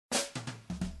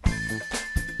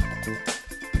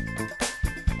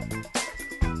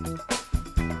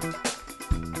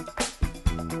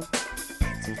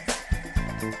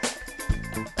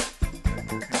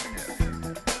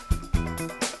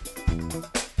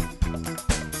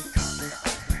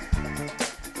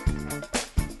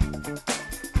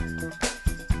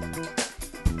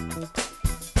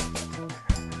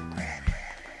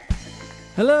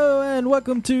Hello and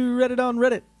welcome to Reddit on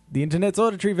Reddit, the internet's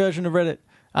auditory version of Reddit.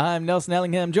 I'm Nelson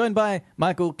Ellingham, joined by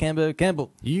Michael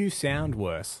Campbell. You sound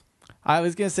worse. I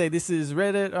was going to say this is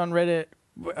Reddit on Reddit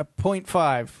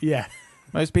 0.5. Yeah.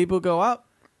 Most people go up,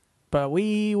 but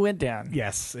we went down.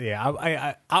 Yes. Yeah.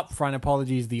 I upfront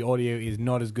apologies. The audio is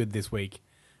not as good this week.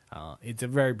 It's a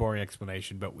very boring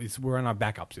explanation, but we're on our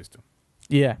backup system.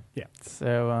 Yeah. Yeah.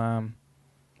 So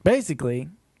basically,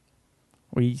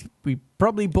 we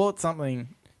probably bought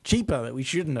something cheaper that we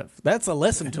shouldn't have. That's a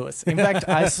lesson to us. In fact,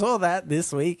 I saw that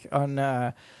this week on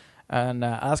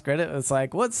Ask Reddit. It's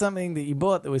like, what's something that you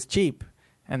bought that was cheap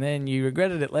and then you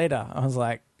regretted it later? I was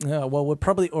like, oh, well, we're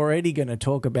probably already going to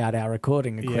talk about our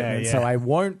recording equipment, so I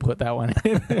won't put that one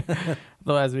in.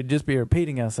 Otherwise, we'd just be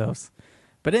repeating ourselves.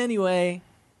 But anyway,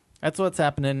 that's what's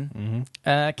happening.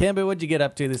 Cambo, what'd you get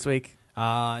up to this week?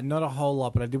 Not a whole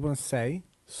lot, but I did want to say,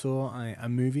 saw a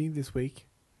movie this week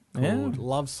called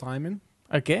Love, Simon.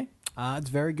 Okay. It's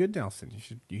very good, Nelson.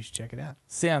 You should check it out.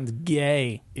 Sounds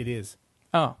gay. It is.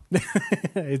 Oh.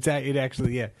 It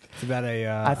actually, yeah. It's about a...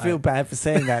 I feel bad for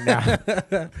saying that now.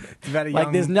 It's about a young...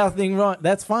 Like, there's nothing wrong.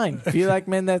 That's fine. If you like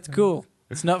men, that's cool.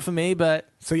 It's not for me, but...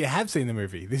 So you have seen the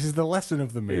movie. This is the lesson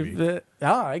of the movie.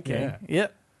 Okay. Yeah.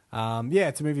 Yep.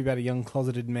 It's a movie about a young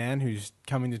closeted man who's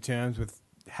coming to terms with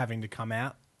having to come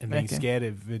out and being scared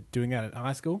of doing that at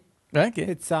high school. Okay.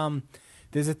 It's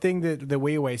there's a thing that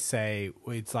we always say.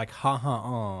 It's like ha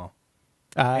ha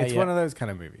it's one of those kind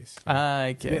of movies.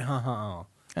 Okay. It's a bit ha ha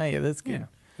Oh yeah, that's good. Yeah,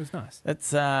 it was nice.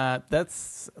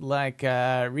 That's like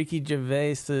Ricky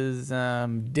Gervais's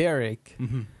Derek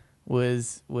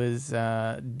was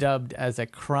dubbed as a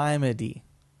crimedy.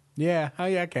 Yeah. Oh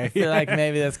yeah. Okay. I feel like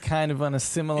maybe that's kind of on a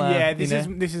similar. Yeah.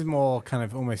 This is more kind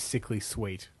of almost sickly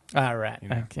sweet. All right. You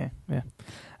know? Okay. Yeah.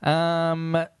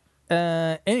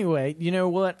 Anyway, you know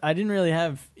what? I didn't really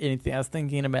have anything. I was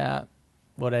thinking about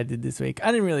what I did this week.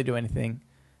 I didn't really do anything.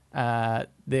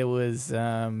 There was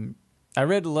I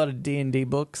read a lot of D&D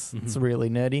books. It's really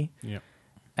nerdy. Yeah.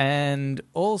 And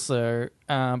also,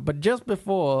 but just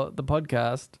before the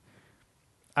podcast,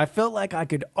 I felt like I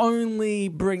could only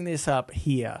bring this up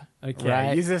here. Okay.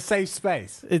 Right? It's a safe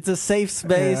space. It's a safe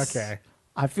space. Okay.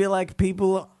 I feel like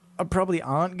people probably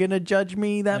aren't going to judge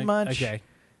me that much. Okay.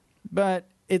 But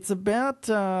it's about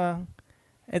someone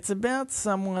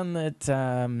that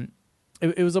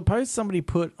it was a post somebody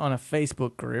put on a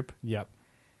Facebook group. Yep.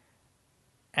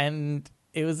 And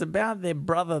it was about their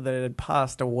brother that had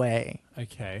passed away.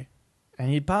 Okay. And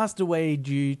he'd passed away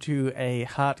due to a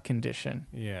heart condition.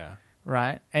 Yeah.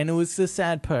 Right? And it was a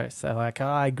sad post. They're like,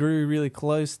 I grew really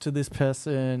close to this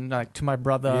person, like to my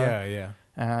brother.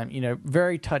 Yeah.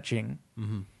 Very touching.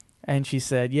 Mm-hmm. And she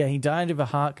said, he died of a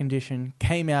heart condition,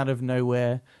 came out of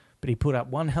nowhere, but he put up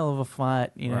one hell of a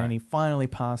fight, and he finally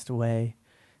passed away.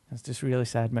 It was just a really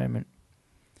sad moment.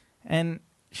 And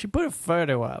she put a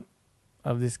photo up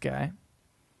of this guy,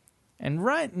 and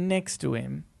right next to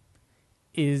him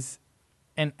is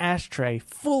an ashtray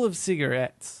full of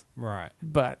cigarettes. Right.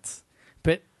 But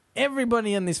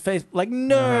everybody on this Facebook, like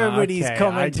nobody's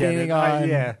commenting on,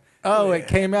 it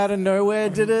came out of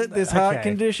nowhere, did it? This heart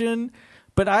condition?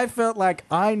 But I felt like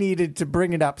I needed to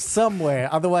bring it up somewhere,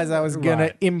 otherwise I was going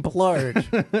to implode,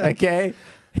 okay?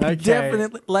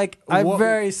 Definitely, I'm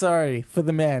very sorry for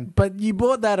the man, but you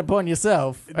brought that upon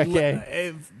yourself,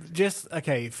 okay?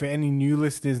 For any new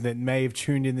listeners that may have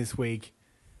tuned in this week,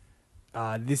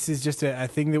 this is just a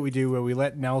thing that we do where we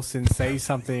let Nelson say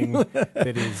something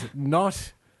that is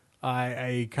not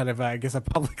a kind of, I guess, a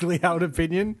publicly held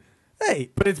opinion,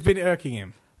 but it's been irking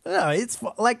him. No, it's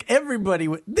like everybody.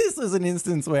 This is an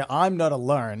instance where I'm not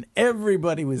alone.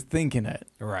 Everybody was thinking it.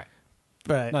 Right.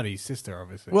 But not his sister,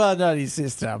 obviously. Well, not his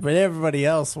sister, but everybody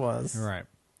else was. Right.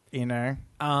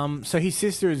 So his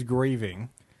sister is grieving.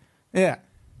 Yeah.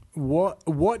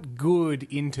 What good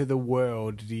into the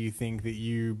world do you think that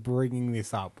you bringing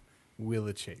this up will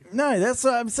achieve? No, that's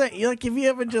what I'm saying. Like, if you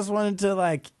ever just wanted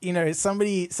to,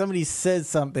 somebody says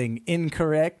something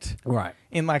incorrect, right,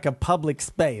 in like a public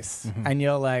space, and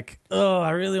you're like, oh,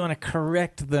 I really want to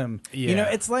correct them.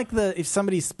 Yeah. It's like if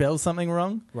somebody spells something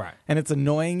wrong, right, and it's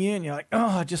annoying you, and you're like,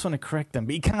 oh, I just want to correct them,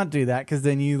 but you can't do that because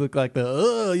then you look like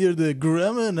you're the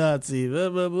grammar Nazi, blah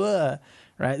blah blah.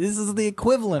 Right? This is the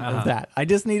equivalent of that. I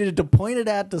just needed to point it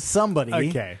out to somebody.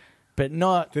 Okay. But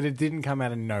not... That it didn't come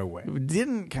out of nowhere. It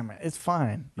didn't come out. It's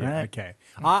fine. Yeah, right? Okay.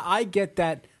 I get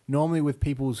that normally with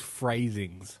people's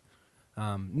phrasings.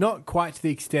 Not quite to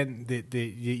the extent that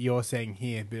you're saying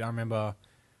here, but I remember...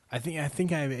 I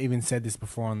think I even said this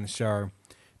before on the show.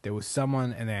 There was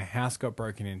someone and their house got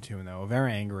broken into and they were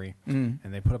very angry. And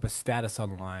they put up a status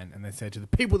online and they said to the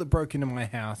people that broke into my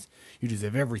house, you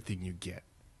deserve everything you get.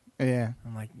 Yeah.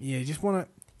 I'm like, yeah, you just want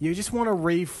to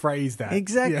rephrase that.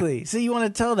 Exactly. So you want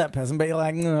to tell that person, but you're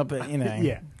like, no, but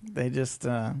Yeah. they just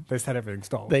They just had everything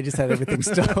stolen. They just had everything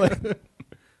stolen.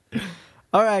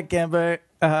 All right, Cambo.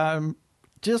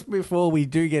 Just before we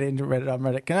do get into Reddit on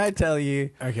Reddit, can I tell you,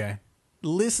 Okay.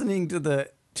 listening to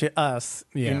us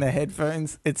in the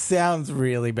headphones, it sounds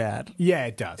really bad. Yeah,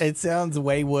 it does. It sounds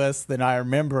way worse than I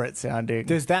remember it sounding.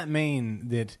 Does that mean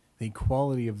that the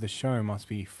quality of the show must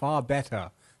be far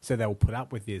better, so they'll put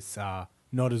up with this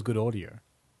not as good audio?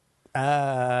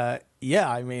 Yeah,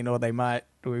 I mean, or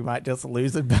we might just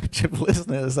lose a bunch of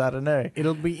listeners. I don't know.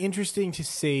 It'll be interesting to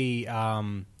see.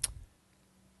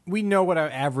 We know what our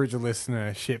average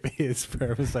listenership is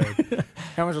per episode.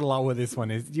 How much lower this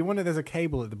one is. Do you wonder there's a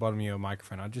cable at the bottom of your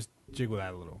microphone? I'll just jiggle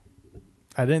that a little.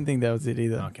 I don't think that was it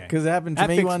either. Okay. Because it happened to That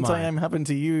me fixed one mine. time, happened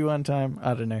to you one time.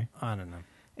 I don't know.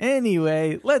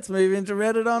 Anyway, let's move into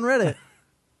Reddit on Reddit.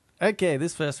 Okay,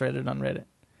 this first Reddit on Reddit.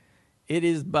 It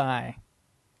is by...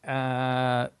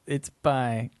 it's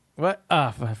by... What?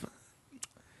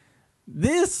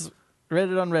 This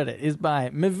Reddit on Reddit is by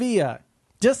Mavia.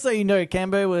 Just so you know,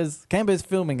 Cambo's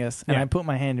filming us, and I put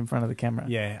my hand in front of the camera.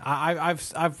 Yeah,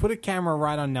 I've put a camera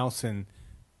right on Nelson,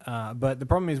 but the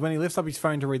problem is when he lifts up his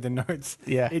phone to read the notes,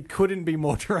 it couldn't be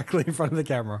more directly in front of the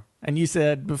camera. And you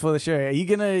said before the show, "Are you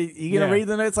gonna read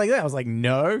the notes like that?" I was like,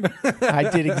 "No, I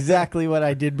did exactly what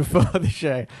I did before the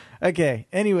show." Okay.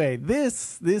 Anyway,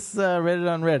 this Reddit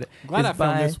on Reddit. Glad is I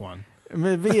found by this one.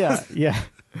 Mavia. Yeah.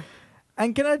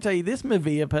 And can I tell you, this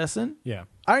Mavia person? Yeah.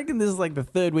 I reckon this is like the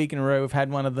third week in a row we've had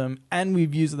one of them, and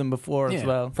we've used them before as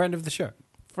well. Friend of the show.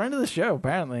 Friend of the show,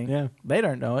 apparently. Yeah. They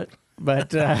don't know it.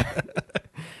 But,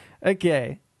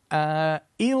 okay.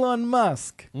 Elon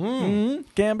Musk.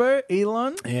 Cambo,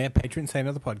 Elon? Yeah, patron saint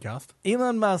of the podcast.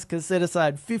 Elon Musk has set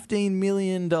aside $15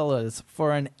 million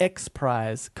for an X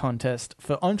Prize contest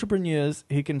for entrepreneurs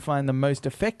who can find the most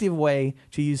effective way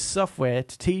to use software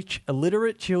to teach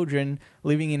illiterate children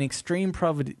living in extreme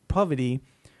poverty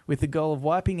with the goal of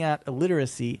wiping out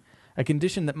illiteracy, a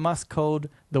condition that Musk called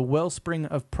the wellspring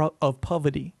of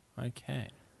poverty. Okay.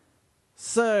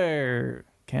 So,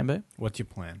 Cambo, What's your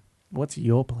plan? what's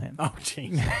your plan? Oh,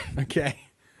 jeez. Okay.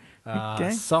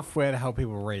 Okay. Software to help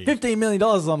people read. $15 million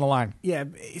is on the line. Yeah,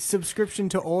 subscription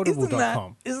to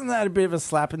audible.com. Isn't that a bit of a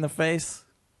slap in the face?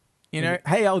 You know,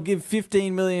 hey, I'll give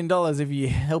 $15 million if you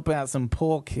help out some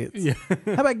poor kids. Yeah.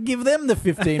 How about give them the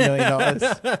 $15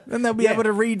 million? Then they'll be able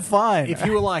to read fine. If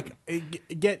you were like, you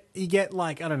get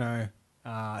like, I don't know,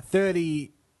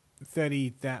 30,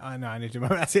 I know, I need to do my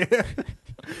maths here.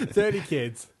 30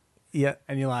 kids. Yeah.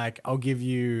 And you're like, I'll give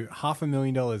you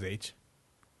 $500,000 each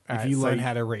if Right, you so learn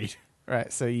how to read.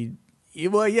 Right, so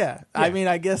well, yeah. I mean,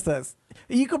 I guess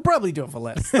you could probably do it for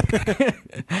less.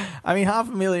 I mean,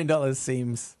 $500,000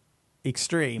 seems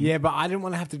extreme. Yeah, but I didn't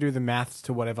want to have to do the maths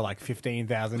to whatever like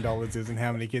 $15,000 is and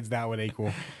how many kids that would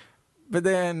equal. But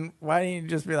then why don't you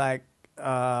just be like,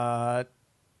 yeah,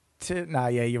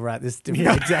 you're right. This is different.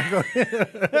 Yeah, exactly.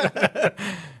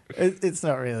 It's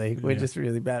not really. We're just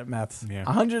really bad at maths. Yeah.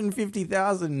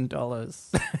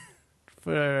 $150,000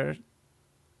 for,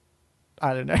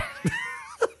 I don't know.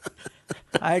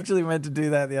 I actually meant to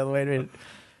do that the other way.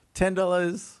 $10 to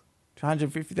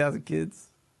 150,000 kids.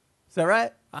 Is that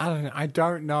right? I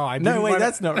don't know. No, wait,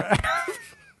 that's not right.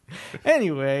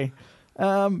 Anyway,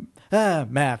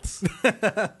 maths. Do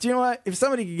you know what? If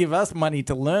somebody could give us money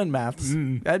to learn maths,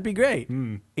 that'd be great.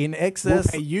 In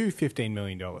excess, we'll pay you $15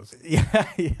 million.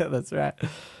 yeah, that's right.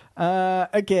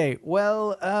 Okay,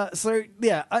 well, so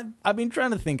yeah, I've been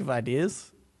trying to think of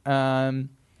ideas, and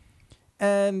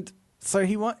so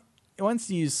he wants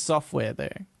to use software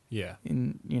there. Yeah.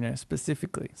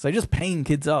 Specifically. So just paying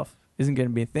kids off isn't going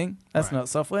to be a thing. That's not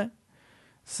software.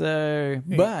 So,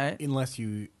 but unless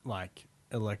you like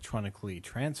electronically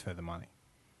transfer the money.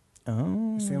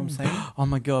 Oh. See what I'm saying? Oh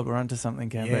my God, we're onto something,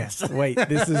 Cameron. Yes. Wait,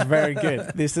 this is very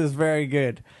good. This is very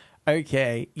good.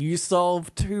 Okay, you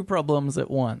solve two problems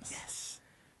at once. Yes.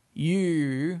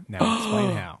 Now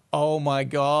explain how. Oh my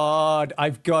God,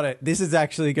 I've got it. This is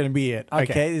actually going to be it.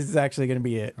 Okay, this is actually going to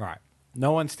be it. All right.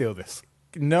 No one steal this.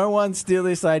 No one steal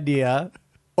this idea.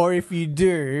 Or if you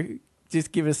do,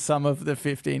 just give us some of the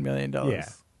 $15 million. Yeah.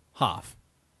 Half.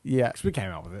 Yeah. Because we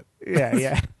came up with it.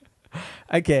 Yeah.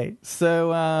 Okay,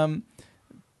 so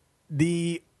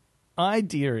the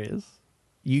idea is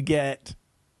you get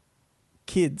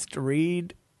kids to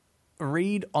read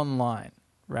online,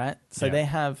 right? So they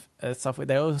have a software.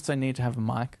 They also need to have a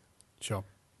mic. Sure.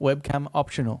 Webcam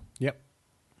optional. Yep.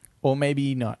 Or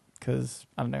maybe not, because,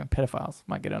 I don't know, pedophiles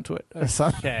might get onto it.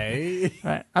 Okay.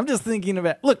 Right. I'm just thinking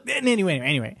about... Look,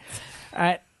 anyway. All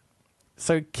right.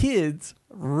 So kids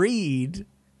read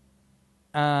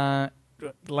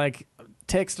like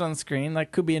text on screen,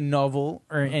 like could be a novel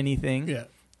or anything. Yeah.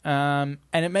 And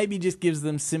it maybe just gives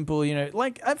them simple,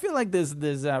 like I feel like there's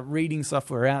reading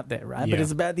software out there, right? But Yeah.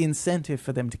 it's about the incentive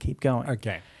for them to keep going.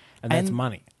 Okay. And that's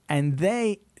money. And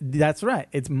that's right,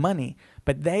 it's money.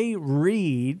 But they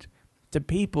read to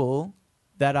people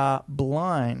that are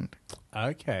blind.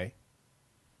 Okay.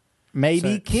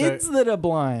 Maybe kids that are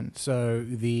blind. So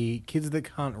the kids that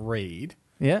can't read,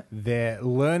 Yeah. they're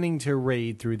learning to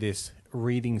read through this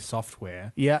reading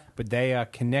software. Yeah. But they are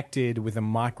connected with a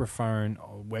microphone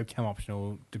or webcam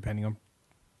optional, depending on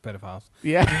pedophiles.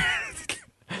 Yeah.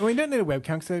 Well, you don't need a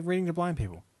webcam because they're reading to blind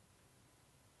people.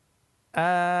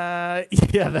 Yeah,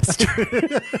 that's true.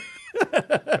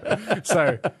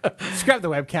 So, scrap the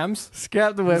webcams.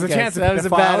 Scrap the There's a webcam. chance of That was a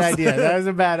bad pedophiles. idea. That was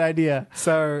a bad idea.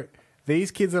 So,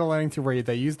 these kids that are learning to read,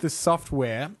 they use this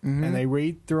software and they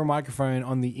read through a microphone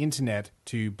on the internet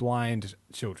to blind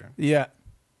children. Yeah.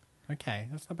 Okay,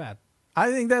 that's not bad.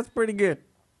 I think that's pretty good.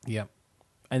 Yep.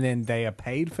 And then they are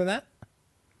paid for that?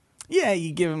 Yeah,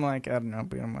 you give them like, I don't know, a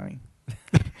bit of money.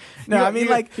 No, I mean,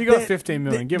 like you got 15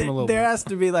 million. Give them a little There bit. has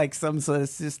to be like some sort of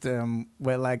system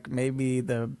where like maybe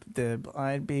the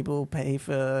blind people pay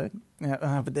for,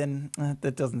 but then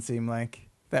that doesn't seem like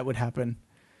that would happen.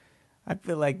 I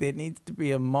feel like there needs to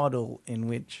be a model in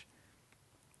which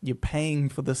you're paying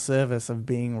for the service of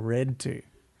being read to.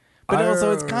 But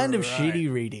also it's kind of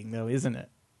shitty reading though, isn't it?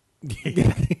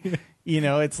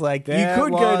 It's like There you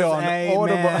could go to was an a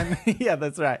Audible. man. Yeah,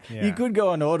 that's right. Yeah. You could go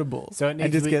on Audible So it needs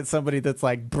and just to be- get somebody that's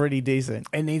like pretty decent.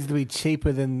 It needs to be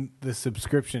cheaper than the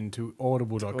subscription to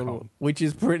audible.com. Which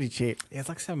is pretty cheap. Yeah, it's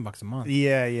like $7 a month.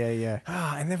 Yeah, yeah, yeah.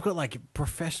 And they've got like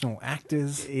professional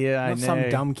actors. Yeah, I Not know. some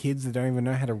dumb kids that don't even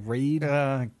know how to read.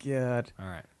 Oh, God. All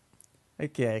right.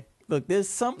 Okay. Look, there's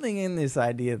something in this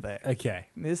idea there. Okay.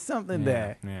 There's something Yeah,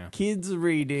 there. yeah. Kids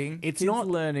reading. It's kids not-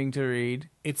 learning to read.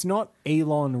 It's not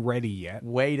Elon ready yet.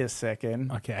 Wait a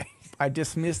second. Okay. I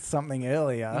dismissed something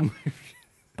earlier,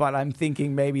 but I'm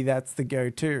thinking maybe that's the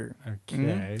go-to.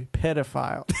 Okay.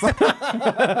 Pedophile.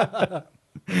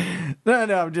 No,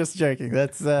 I'm just joking.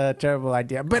 That's a terrible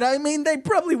idea. But I mean, they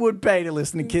probably would pay to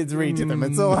listen to kids read to them.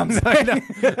 That's all I'm saying.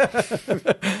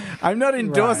 I'm not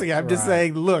endorsing it. I'm just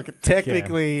saying, look,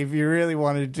 technically, if you really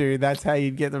wanted to, that's how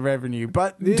you'd get the revenue.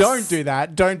 But don't do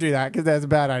that. Don't do that because that's a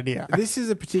bad idea. This is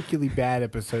a particularly bad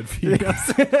episode for you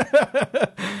guys.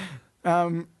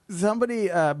 Somebody,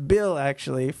 Bill,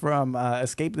 actually, from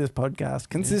Escape This Podcast,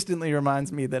 consistently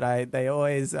reminds me that I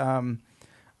always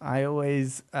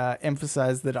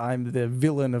emphasize that I'm the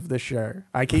villain of the show.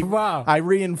 I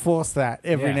reinforce that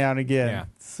every now and again. Yeah.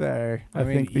 So I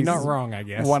mean, think you're this not is wrong, I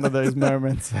guess. one of those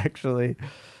moments, actually.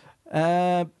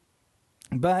 Okay,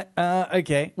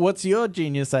 what's your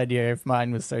genius idea if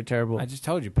mine was so terrible? I just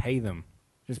told you, pay them.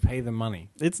 Just pay them money.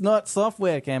 It's not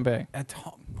software, Cambo. At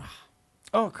top.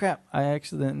 Oh, crap. I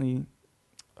accidentally...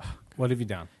 What have you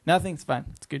done? Nothing's fine.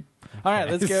 It's good. All right,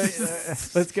 let's go.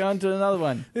 Let's go on to another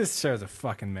one. This show's a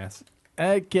fucking mess.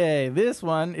 Okay, this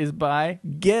one is by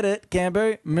Get It,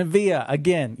 Cambo, Mavia.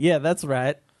 Again, yeah, that's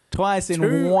right. Twice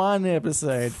in one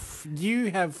episode. You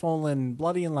have fallen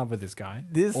bloody in love with this guy.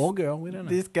 Or girl, we don't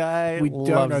know. This guy We don't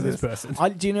loves know this person.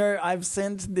 Do you know, I've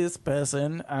sent this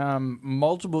person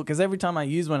multiple, because every time I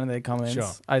use one of their comments, Sure.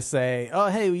 I say, oh,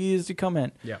 hey, we used your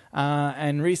comment. Yeah.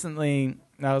 And recently,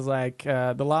 I was like,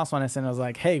 the last one I sent, I was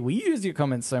like, hey, we used your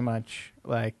comments so much.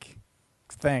 Like,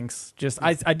 thanks.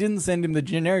 I didn't send him the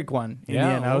generic one in the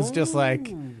end. I was just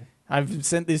like, I've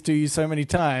sent this to you so many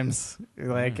times.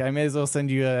 Like, I may as well send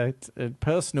you a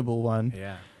personable one.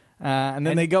 Yeah. And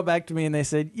then they got back to me and they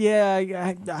said, yeah,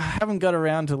 I haven't got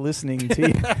around to listening to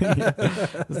you.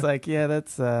 It's like, yeah,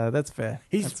 that's fair.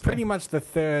 He's pretty much the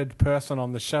third person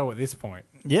on the show at this point.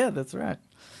 Yeah, that's right.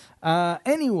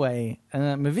 Anyway,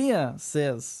 Mavia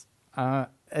says, a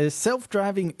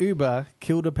self-driving Uber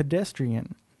killed a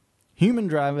pedestrian. Human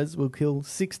drivers will kill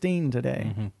 16 today.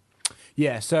 Mm-hmm.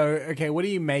 Yeah, so, okay, what do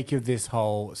you make of this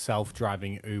whole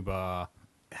self-driving Uber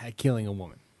killing a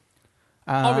woman?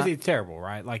 Obviously, it's terrible,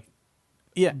 right? Like,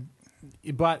 yeah.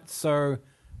 But, so,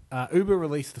 Uber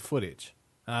released the footage.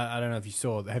 I don't know if you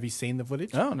saw. Have you seen the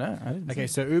footage? Oh, no, I didn't. Okay,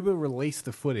 so Uber released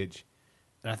the footage.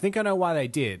 And I think I know why they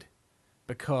did.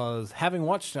 Because having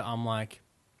watched it, I'm like...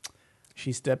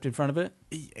 She stepped in front of it?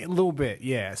 A little bit,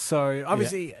 yeah. So,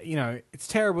 obviously, it's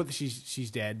terrible that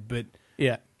she's dead, but...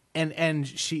 Yeah. And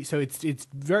she... So, it's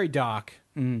very dark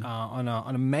on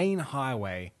a main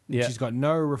highway. Yeah. She's got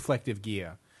no reflective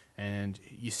gear. And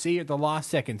you see her at the last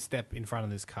second step in front of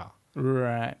this car.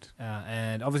 Right.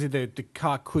 And obviously, the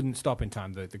car couldn't stop in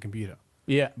time, the computer.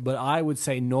 Yeah. But I would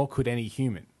say nor could any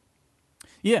human.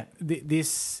 Yeah.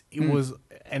 It was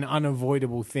an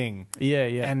unavoidable thing. Yeah,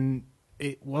 yeah. And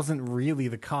it wasn't really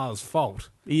the car's fault.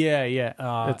 Yeah, yeah.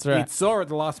 That's right. It saw at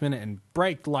the last minute and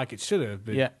braked like it should have.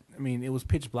 But, Yeah. I mean, it was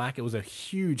pitch black. It was a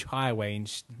huge highway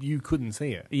and you couldn't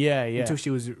see it. Yeah, yeah. Until she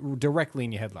was directly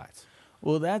in your headlights.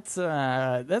 Well, that's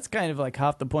kind of like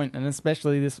half the point, and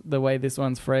especially the way this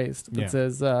one's phrased. It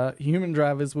says, human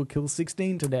drivers will kill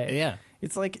 16 today. Yeah.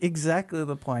 It's like exactly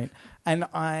the point. And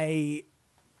I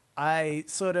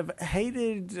sort of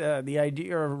hated the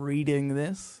idea of reading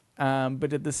this,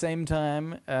 but at the same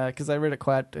time, because I read it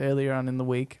quite earlier on in the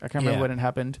week. I can't remember when it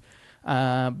happened.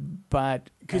 But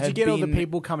because you get all the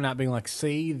people coming out being like,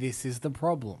 see, this is the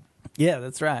problem. Yeah,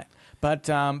 that's right. But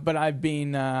I've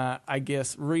been, I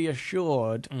guess,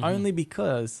 reassured only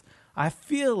because I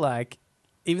feel like,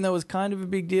 even though it was kind of a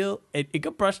big deal, it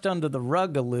got brushed under the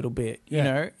rug a little bit, you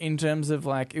know, in terms of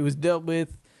like it was dealt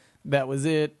with, that was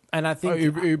it. And I think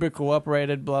Uber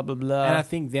cooperated, blah, blah, blah. And I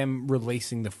think them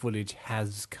releasing the footage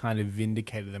has kind of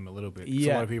vindicated them a little bit.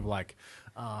 Yeah. A lot of people are like,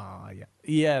 yeah.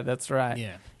 Yeah, that's right.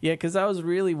 Yeah. Yeah, because I was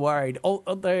really worried.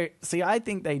 Although, see, I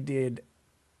think they did...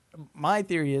 My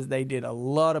theory is they did a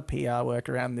lot of PR work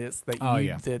around this that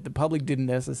that the public didn't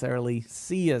necessarily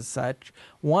see as such.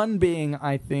 One being,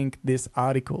 I think, this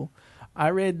article. I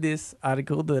read this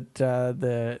article that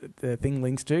the thing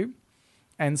links to,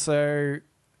 and so,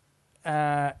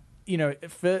 you know,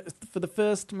 for the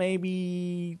first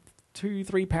maybe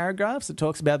 2-3 paragraphs, it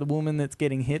talks about the woman that's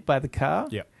getting hit by the car.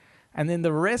 Yeah, and then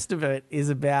the rest of it is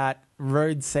about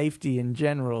road safety in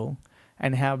general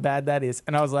and how bad that is.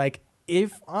 And I was like,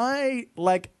 I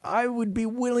would be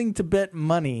willing to bet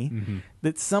money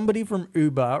that somebody from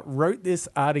Uber wrote this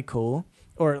article,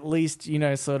 or at least, you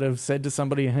know, sort of said to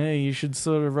somebody, hey, you should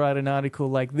sort of write an article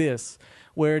like this,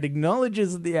 where it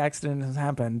acknowledges that the accident has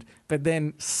happened, but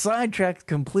then sidetracks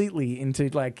completely into,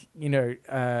 like, you know,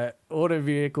 auto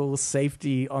vehicle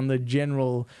safety on the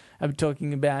general. I'm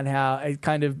talking about how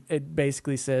it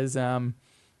basically says,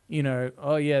 you know,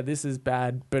 oh yeah, this is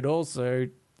bad, but also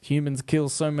humans kill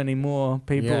so many more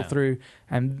people through,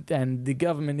 and the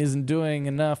government isn't doing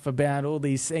enough about all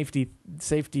these road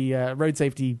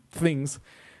safety things.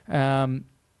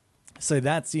 So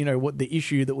that's, you know, what the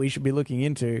issue that we should be looking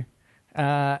into.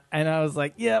 And I was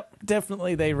like, yep,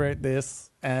 definitely they wrote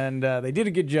this, and they did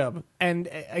a good job. And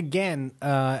again,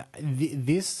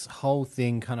 this whole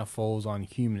thing kind of falls on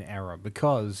human error,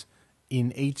 because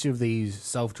in each of these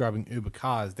self-driving Uber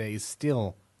cars, there is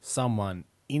still someone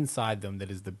inside them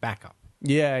that is the backup.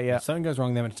 Yeah, yeah. If something goes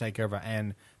wrong, they're going to take over.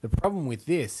 And the problem with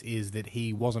this is that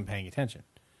he wasn't paying attention.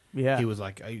 Yeah. He was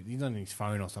like, he's on his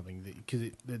phone or something,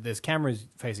 because there's cameras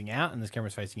facing out and there's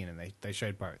cameras facing in, and they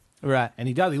showed both. Right. And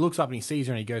he looks up and he sees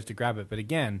her and he goes to grab it. But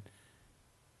again,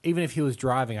 even if he was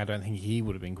driving, I don't think he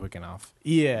would have been quick enough.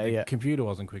 Yeah, the computer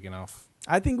wasn't quick enough.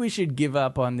 I think we should give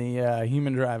up on the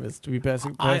human drivers, to be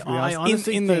perfectly honest,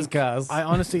 in those cars. I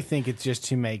honestly think it's just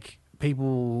to make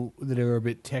people that are a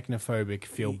bit technophobic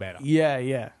feel better. Yeah,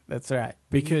 yeah, that's right.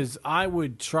 Because I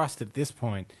would trust at this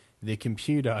point the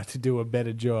computer to do a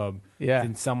better job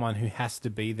than someone who has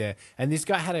to be there. And this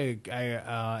guy had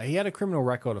a criminal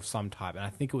record of some type, and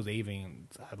I think it was even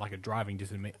like a driving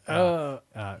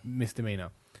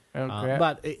misdemeanor.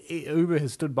 But Uber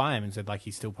has stood by him and said, like,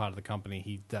 he's still part of the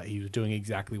company. He was doing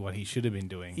exactly what he should have been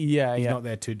doing. Yeah, he's not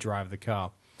there to drive the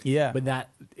car. Yeah, but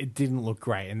it didn't look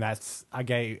great, and that's I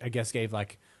guess gave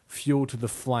like fuel to the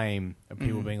flame of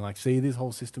people being like, see, this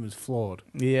whole system is flawed.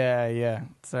 Yeah, yeah,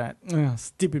 that's right. Ugh,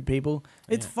 stupid people.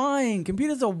 It's fine.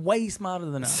 Computers are way smarter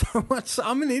than us. So much.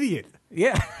 I'm an idiot.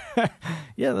 Yeah,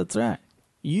 yeah, that's right.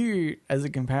 You, as a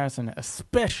comparison,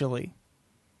 especially.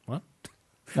 What?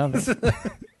 Nothing.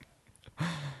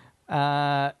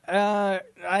 I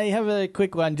have a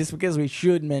quick one just because we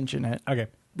should mention it. Okay.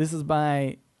 This is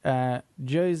by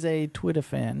Jose Twitter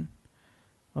fan,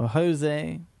 or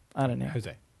Jose, I don't know.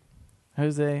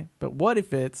 Jose, but what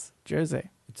if it's Jose?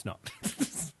 It's not.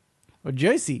 Or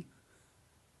Josie.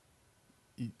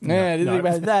 No, didn't think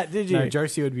about that, did you? No,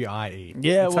 Josie would be IE.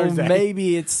 Yeah, it's well, Jose.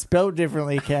 maybe it's spelled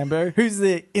differently, Cambo. Who's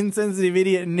the insensitive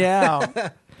idiot now?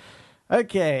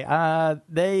 Okay,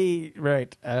 they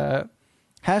wrote,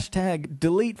 hashtag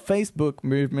delete Facebook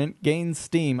movement gains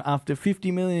steam after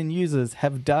 50 million users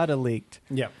have data leaked.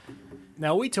 Yep.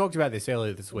 Now, we talked about this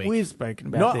earlier this week. We've spoken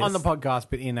about not this. Not on the podcast,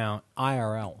 but in our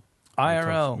IRL.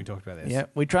 We talked about this. Yeah,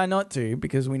 we try not to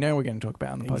because we know we're going to talk about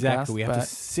it on the podcast. Exactly. We have to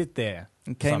sit there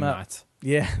some nights.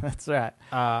 Yeah, that's right.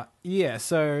 Yeah,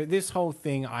 so this whole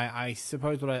thing, I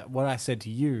suppose what I said to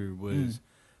you was,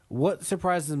 What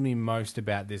surprises me most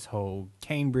about this whole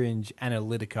Cambridge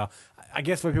Analytica, I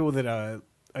guess for people that are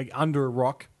under a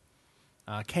rock,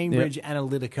 Cambridge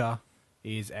Analytica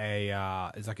is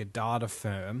like a data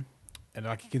firm and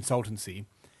like a consultancy,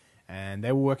 and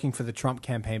they were working for the Trump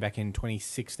campaign back in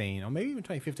 2016 or maybe even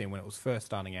 2015 when it was first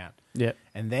starting out. Yeah.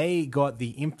 And they got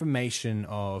the information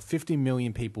of 50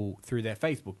 million people through their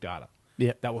Facebook data.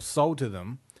 Yeah. That was sold to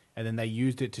them, and then they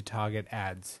used it to target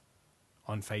ads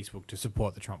on Facebook to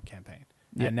support the Trump campaign.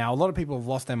 Yeah. And now a lot of people have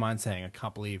lost their mind saying, I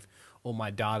can't believe all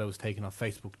my data was taken off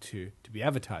Facebook to be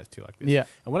advertised to like this. Yeah.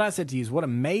 And what I said to you is what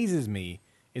amazes me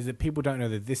is that people don't know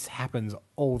that this happens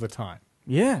all the time.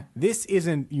 Yeah. This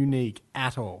isn't unique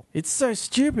at all. It's so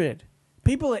stupid.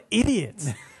 People are idiots.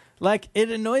 Like, it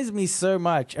annoys me so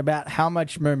much about how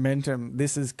much momentum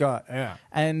this has got. Yeah.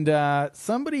 And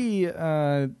somebody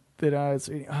that I was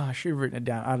reading, I should have written it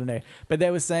down. I don't know. But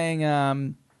they were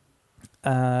saying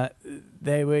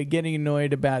they were getting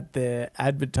annoyed about the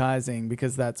advertising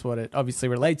because that's what it obviously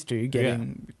relates to,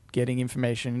 getting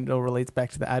information. It all relates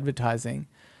back to the advertising.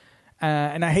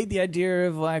 And I hate the idea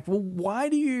of like, well, why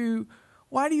do you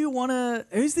want to,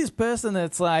 who's this person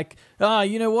that's like, oh,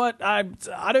 you know what, I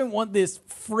don't want this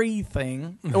free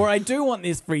thing, or I do want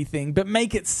this free thing, but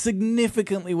make it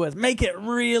significantly worse. Make it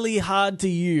really hard to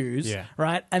use,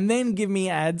 right? And then give me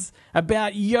ads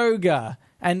about yoga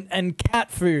and cat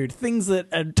food, things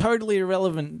that are totally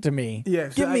irrelevant to me. Yeah,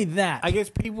 so give me that. I guess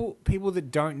people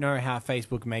that don't know how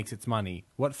Facebook makes its money,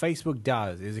 what Facebook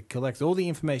does is it collects all the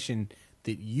information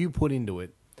that you put into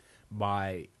it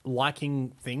by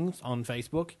liking things on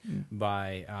Facebook,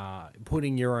 by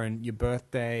putting your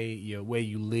birthday, where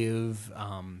you live,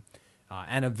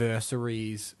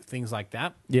 anniversaries, things like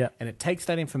that. Yeah. And it takes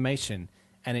that information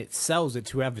and it sells it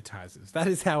to advertisers. That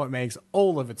is how it makes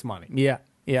all of its money. Yeah.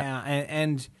 Yeah.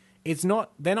 And it's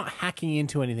not, they're not hacking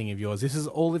into anything of yours. This is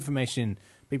all information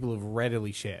people have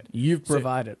readily shared. You've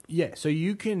provided. Yeah. So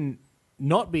you can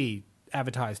not be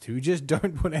advertised to, just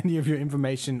don't put any of your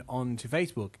information onto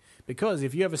Facebook, because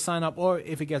if you ever sign up or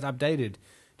if it gets updated,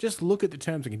 just look at the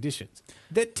terms and conditions.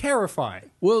 They're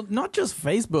terrifying. Well, not just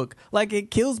Facebook. Like,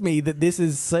 it kills me that this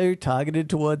is so targeted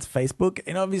towards Facebook,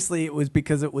 and obviously it was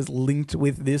because it was linked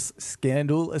with this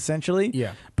scandal, essentially.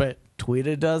 Yeah. But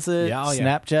Twitter does it,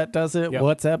 Snapchat does it,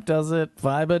 WhatsApp does it,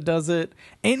 Viber does it.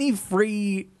 Any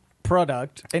free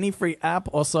product, any free app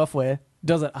or software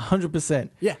does it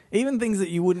 100%. Yeah. Even things that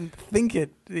you wouldn't think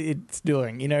it's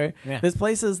doing, Yeah. There's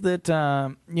places that,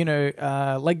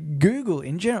 like Google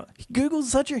in general.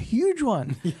 Google's such a huge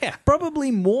one. Yeah.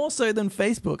 Probably more so than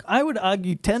Facebook. I would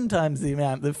argue 10 times the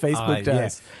amount that Facebook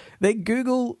does. Yeah.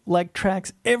 Google,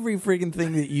 tracks every freaking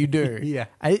thing that you do. Yeah.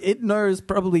 It knows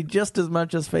probably just as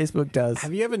much as Facebook does.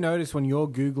 Have you ever noticed when you're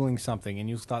Googling something and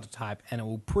you'll start to type and it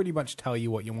will pretty much tell you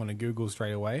what you want to Google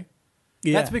straight away?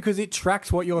 Yeah. That's because it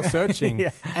tracks what you're searching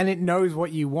and it knows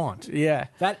what you want. Yeah.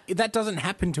 That doesn't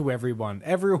happen to everyone.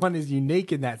 Everyone is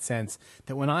unique in that sense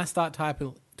that when I start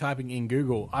typing in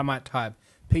Google, I might type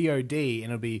POD and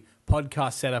it'll be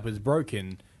podcast setup is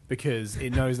broken because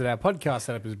it knows that our podcast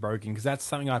setup is broken because that's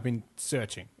something I've been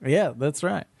searching. Yeah, that's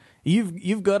right.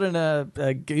 You've got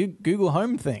a Google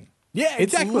Home thing. Yeah,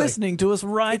 exactly. It's listening to us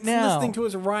right now. It's listening to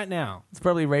us right now. It's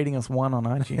probably rating us 1 on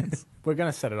iTunes. We're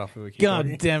going to set it off if we keep God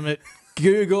talking. damn it.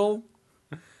 Google.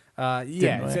 So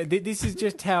this is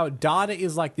just how data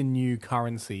is like the new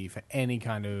currency for any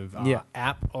kind of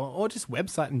app or just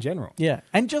website in general. Yeah,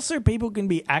 and just so people can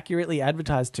be accurately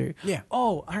advertised to. Yeah.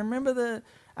 Oh, I remember the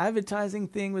advertising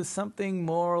thing was something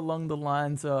more along the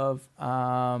lines of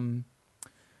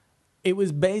it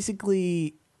was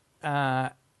basically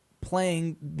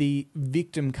playing the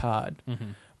victim card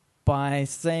by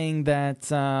saying that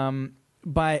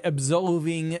by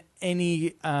absolving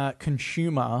any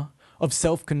consumer of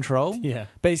self-control. Yeah.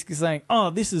 Basically saying, oh,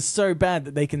 this is so bad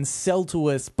that they can sell to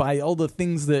us by all the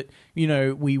things that,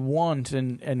 we want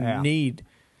and need.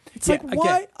 It's like, why?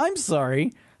 Okay. I'm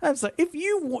sorry. If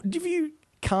you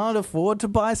can't afford to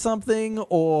buy something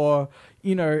or,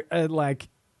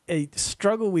 a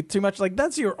struggle with too much,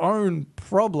 that's your own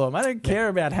problem. I don't care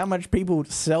about how much people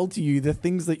sell to you the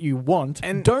things that you want,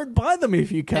 and don't buy them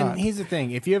if you can't. And here's the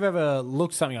thing: if you've ever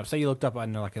looked something up, say you looked up, I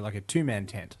don't know, like a 2-man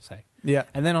tent, say,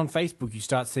 and then on Facebook you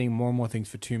start seeing more and more things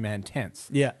for 2-man tents.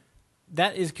 Yeah,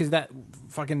 that is because that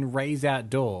fucking Raise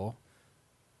Outdoor,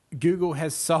 Google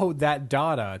has sold that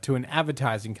data to an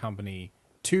advertising company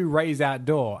to Raise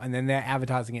Outdoor, and then they're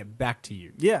advertising it back to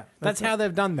you. Yeah. That's how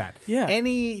they've done that. Yeah.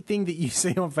 Anything that you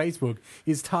see on Facebook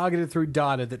is targeted through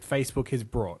data that Facebook has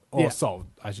brought, or sold,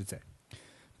 I should say.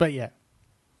 But you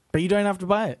don't have to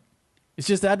buy it. It's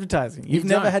just advertising. You've You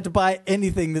never don't. had to buy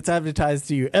anything that's advertised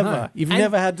to you, ever. No. You've And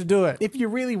never had to do it. If you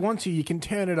really want to, you can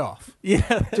turn it off. Yeah,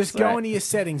 that's Just go right. into your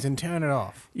settings and turn it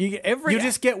off. You You'll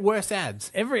just get worse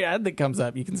ads. every ad that comes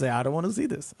up, you can say, I don't want to see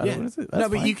this. I don't want to see this. That's No,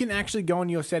 but fine. you can actually go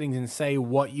into your settings and say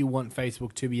what you want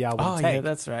Facebook to be able Oh, to take. yeah,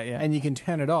 that's right, yeah. And you can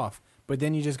turn it off. But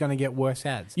then you're just going to get worse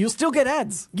ads. You'll still get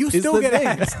ads. You is still the get thing.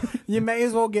 ads. You may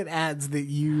as well get ads that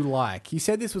you like. You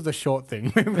said this was a short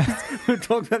thing. We've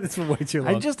talked about this for way too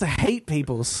long. I just hate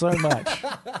people so much.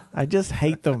 I just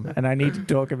hate them, and I need to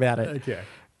talk about it. Okay.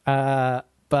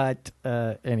 But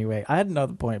anyway, I had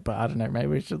another point, but I don't know. Maybe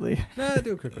we should leave. No,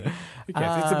 do it quickly.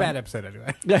 Okay, it's a bad episode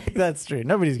anyway. Yeah, that's true.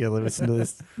 Nobody's going to listen to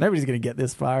this. Nobody's going to get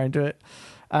this far into it.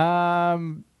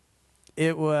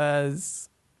 It was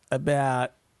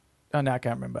about... Oh, no, I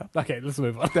can't remember. Okay, let's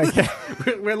move on. Okay.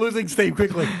 We're losing steam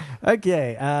quickly.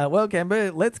 Okay. Well,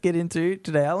 Camber, let's get into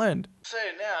Today I Learned. So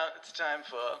now it's time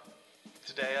for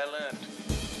Today I Learned.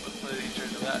 Let's play the intro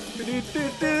to that.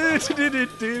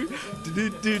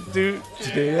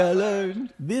 Today I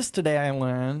Learned. This Today I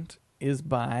Learned is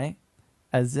by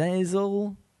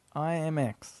Azazel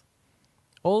IMX.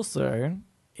 Also,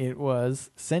 it was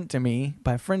sent to me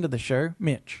by a friend of the show,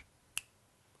 Mitch.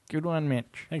 Good one,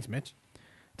 Mitch. Thanks, Mitch.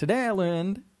 Today I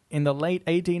learned in the late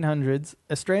 1800s,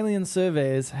 Australian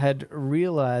surveyors had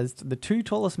realised the two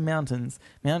tallest mountains,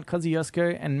 Mount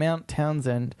Kosciuszko and Mount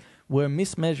Townsend, were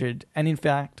mismeasured, and in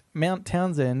fact, Mount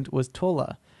Townsend was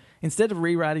taller. Instead of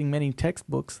rewriting many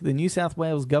textbooks, the New South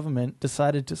Wales government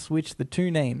decided to switch the two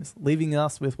names, leaving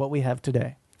us with what we have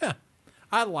today. Yeah,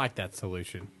 I like that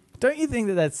solution. Don't you think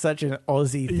that that's such an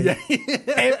Aussie thing?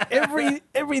 Yeah.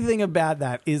 Everything about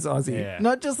that is Aussie. Yeah.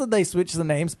 Not just that they switched the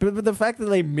names, but the fact that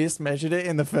they mismeasured it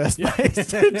in the first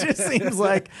place. It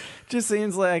just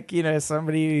seems like, you know,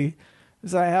 somebody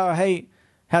say,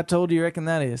 how tall do you reckon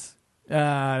that is?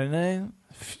 I don't know.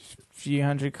 Few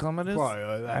hundred kilometers.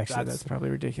 Well, Actually, that's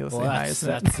probably ridiculously well, high, isn't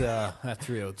it? that's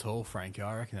real tall, Frankie.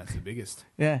 I reckon that's the biggest.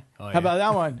 Yeah. Oh, How yeah. about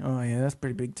that one? Oh, yeah, that's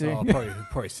pretty big too. Oh,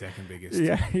 probably second biggest.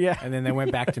 Yeah. And then they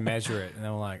went back to measure it, and they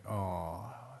were like,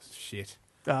 "Oh, shit."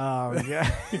 Oh,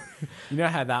 yeah. You know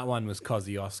how that one was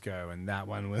Kosciuszko, and that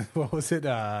one was what was it?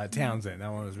 Townsend.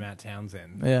 That one was Mount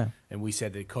Townsend. Yeah. And we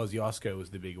said that Kosciuszko was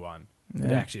the big one. But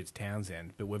Yeah. actually, it's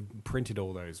Townsend. But we've printed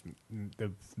all those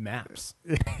the maps.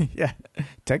 Yeah.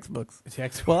 Textbooks.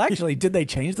 Text. Well, actually, did they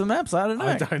change the maps? I don't know.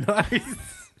 I don't know.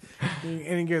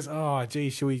 And he goes, "Oh, gee,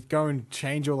 should we go and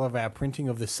change all of our printing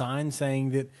of the signs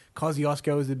saying that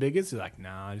Kosciuszko is the biggest?" He's like,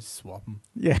 "Nah, just swap them.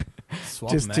 Yeah.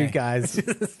 Swap Just 'em, two eh?" guys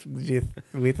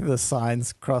with the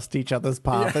signs crossed each other's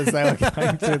path as they were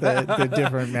going to the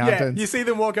different Yeah, mountains. you see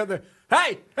them walk up there.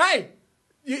 Hey,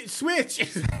 you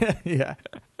switch. Yeah.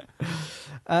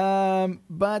 Yeah,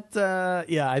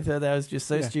 I thought that was just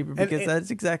so Yeah. stupid And because that's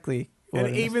exactly what And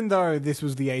it is. even though this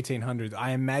was the 1800s,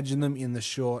 I imagine them in the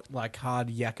short, like hard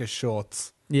yakka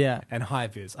shorts Yeah. and high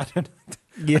vis. I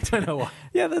don't know why.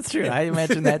 Yeah, that's true. I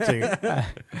imagine that too.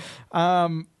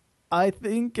 I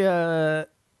think, do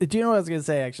you know what I was going to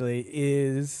say actually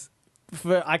is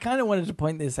I kind of wanted to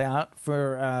point this out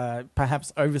for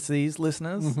perhaps overseas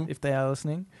listeners, if they are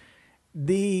listening.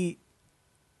 Mount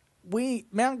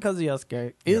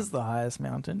Kosciuszko is the highest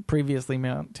mountain, previously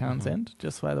Mount Townsend,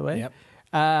 just by the way.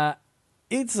 Yep.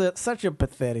 It's such a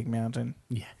pathetic mountain.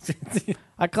 Yeah.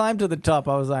 I climbed to the top.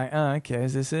 I was like, oh, okay,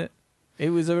 is this it? It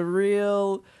was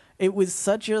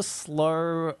such a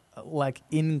slow, like,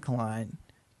 incline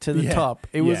to the top.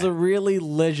 It was a really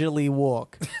leisurely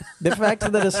walk. The fact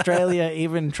that Australia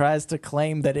even tries to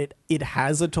claim that it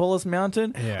has a tallest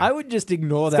mountain, I would just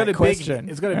ignore that question.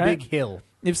 It's got a big hill.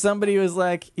 If somebody was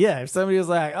like,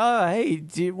 oh, hey,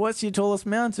 what's your tallest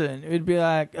mountain? It'd be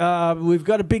like, we've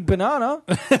got a big banana.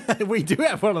 We do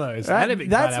have one of those. Right? And a big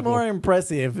That's pineapple. more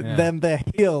impressive than the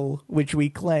hill which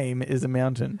we claim is a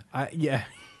mountain. Yeah.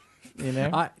 You know?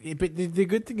 But the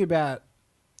good thing about,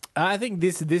 I think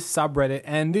this subreddit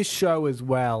and this show as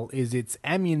well is it's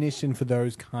ammunition for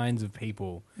those kinds of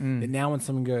people. That now when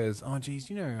someone goes, oh, geez,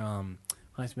 you know,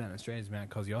 highest mountain in Australia is Mount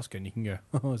Kosciuszko, and you can go,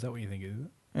 oh, is that what you think it is?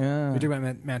 Yeah. We talk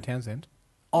about Mount Townsend.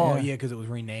 Oh, yeah, because it was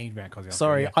renamed Mount Kosciuszko.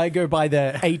 Sorry, yeah. I go by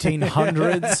the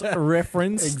 1800s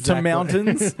reference to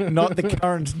mountains, not the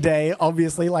current day,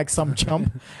 obviously, like some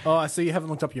chump. Oh, I see you haven't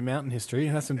looked up your mountain history.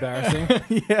 That's embarrassing.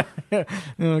 Yeah.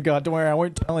 Oh, God, don't worry, I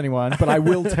won't tell anyone, but I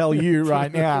will tell you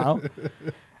right now.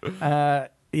 Yeah,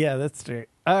 that's true.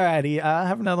 Alrighty, I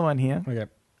have another one here.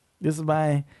 Okay. This is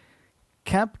by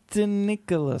Captain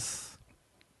Nicholas.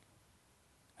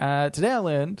 Today I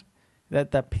learned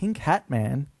that the Pink Hat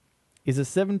Man is a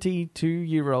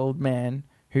 72-year-old man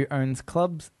who owns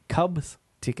Cubs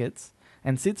tickets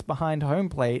and sits behind home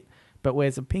plate but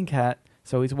wears a pink hat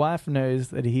so his wife knows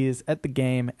that he is at the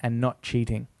game and not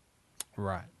cheating.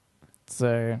 Right.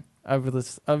 So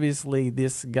obviously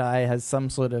this guy has some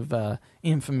sort of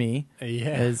infamy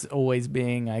as always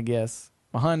being, I guess,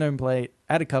 behind home plate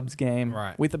at a Cubs game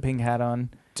with a pink hat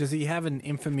on. Does he have an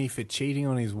infamy for cheating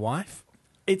on his wife?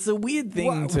 It's a weird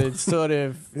thing to sort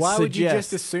of Why suggest. would you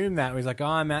just assume that? He's like, oh,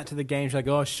 I'm out to the game. She's like,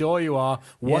 oh, sure you are.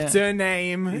 What's her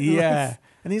name? Yeah.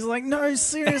 And he's like, no,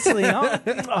 seriously,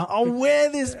 I'll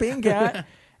wear this pink hat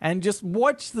and just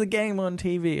watch the game on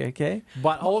TV, okay?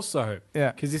 But also,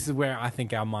 because this is where I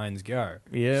think our minds go.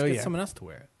 Just get someone else to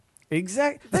wear it.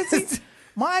 Exactly. That's it.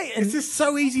 It's just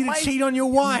so easy to cheat on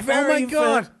your wife. Oh, my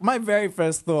God. My very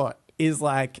first thought is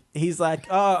like, he's like,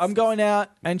 oh, I'm going out.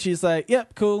 And she's like,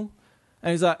 yep, cool.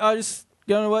 And he's like, oh, just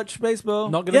going to watch baseball.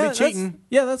 Not going to be cheating.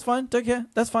 That's fine. Don't care.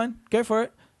 That's fine. Go for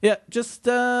it. Yeah, just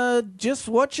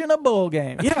watching a ball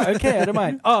game. Yeah, okay, I don't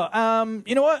mind. Oh,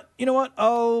 you know what?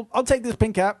 I'll take this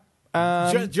pink cap.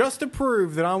 Just to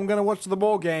prove that I'm going to watch the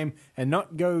ball game and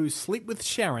not go sleep with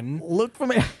Sharon. Look for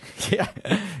me.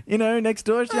 Yeah, next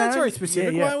door, Sharon. That's very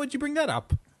specific. Why would you bring that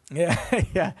up? Yeah,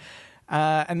 yeah.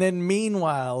 And then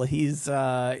meanwhile, his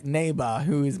neighbor,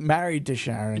 who is married to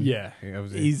Sharon,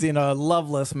 he's in a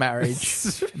loveless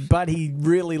marriage, but he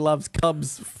really loves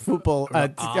Cubs football,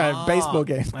 baseball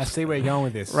games. I see where you're going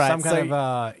with this. Right, Some kind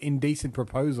of indecent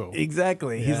proposal.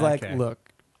 Exactly. Yeah, he's like,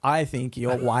 look, I think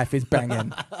your wife is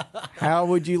banging. How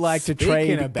would you like to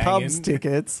trade Cubs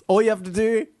tickets? All you have to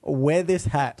do, wear this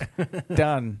hat.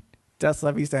 Done. Dust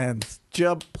off his hands.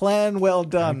 Job plan well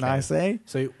done, I say.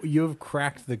 So you've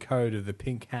cracked the code of the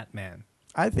pink hat man.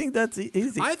 I think that's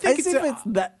easy. I think it's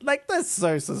that. Like, that's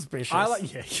so suspicious.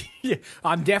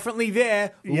 I'm definitely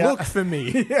there. Yeah. Look for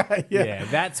me. Yeah.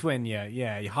 That's when you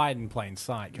hide in plain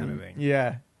sight kind of thing.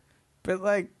 Yeah, but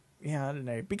I don't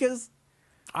know, because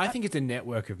I think it's a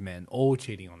network of men all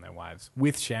cheating on their wives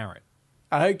with Sharon.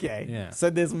 Okay. Yeah. So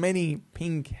there's many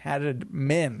pink-hatted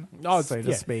men, so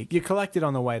to speak. You collect it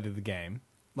on the way to the game,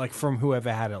 like from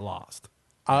whoever had it last.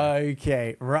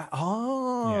 Okay. Right.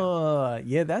 Oh,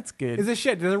 yeah, that's good. There's a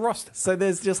shed. There's a roster. So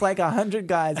there's just like 100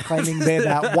 guys claiming they're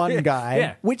that one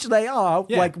guy, which they are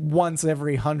like once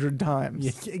every 100 times.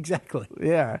 Yeah, exactly.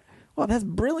 Yeah. Well, that's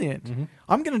brilliant. Mm-hmm.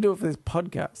 I'm going to do it for this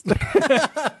podcast.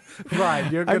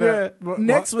 Right. You're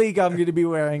next week, I'm going to be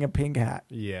wearing a pink hat.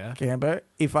 Yeah. Cambo.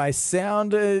 If I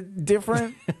sound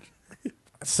different,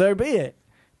 so be it.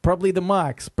 Probably the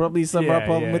mics. Probably some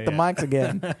problem with the mics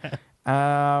again.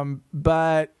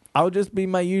 But I'll just be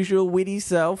my usual witty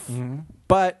self. Mm-hmm.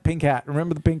 But pink hat.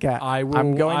 Remember the pink hat.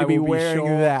 I'm going to be wearing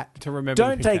that. To remember.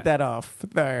 Don't take that off,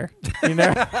 though.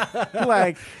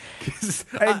 Like,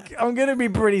 I'm going to be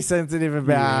pretty sensitive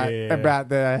about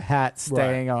the hat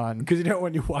staying on, because you don't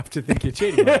want your wife to think you're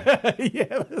cheating on her.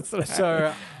 Yeah, that's what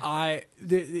so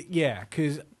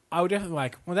because I would definitely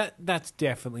like. Well, that's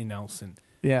definitely Nelson.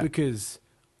 Yeah, because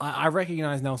I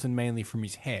recognize Nelson mainly from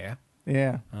his hair.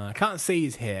 Yeah. I can't see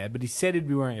his hair, but he said he'd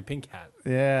be wearing a pink hat.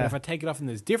 Yeah. But if I take it off and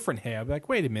there's different hair, I'll be like,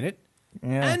 wait a minute.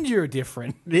 Yeah. And you're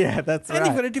different. Yeah, that's right. And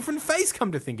you've got a different face,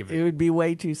 come to think of it. It would be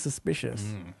way too suspicious,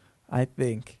 I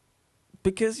think.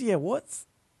 Because, why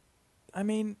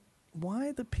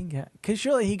the pink hat? Because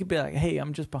surely he could be like, hey,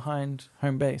 I'm just behind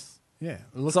home base. Yeah.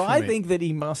 So I think that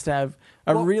he must have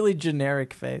a really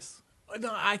generic face.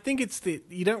 No, I think it's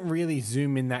you don't really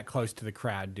zoom in that close to the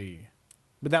crowd, do you?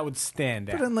 But that would stand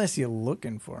out. But unless you're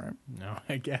looking for him. No,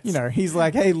 I guess. He's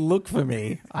like, hey, look for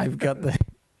me. I've got the...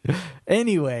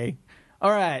 Anyway.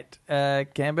 All right,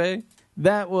 Cambo.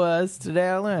 That was Today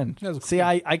I Learned. Cool. See,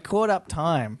 I caught up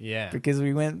time. Yeah. Because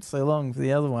we went so long for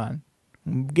the other one.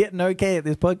 I'm getting okay at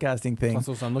this podcasting thing. Plus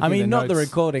also, not notes. The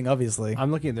recording, obviously.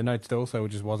 I'm looking at the notes also,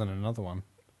 which just wasn't another one.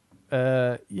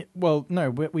 Well,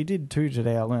 no, we did 2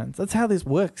 Today I Learned. That's how this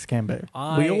works, Cambo.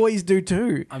 We always do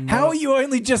 2. How are you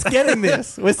only just getting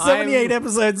this? We're 78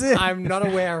 episodes in. I'm not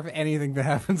aware of anything that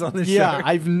happens on this show. Yeah,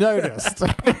 I've noticed.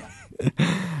 Okay,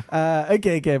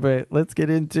 Cambo, let's get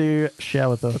into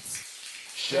shower thoughts.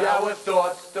 Shower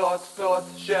thoughts, shower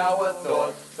thoughts, shower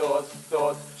thoughts,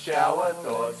 shower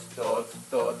thoughts.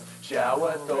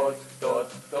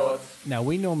 Now,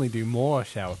 we normally do more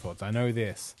shower thoughts. I know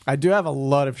this. I do have a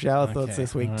lot of shower thoughts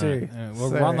this week, too.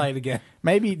 We'll run late again.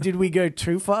 Maybe, did we go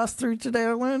too fast through Today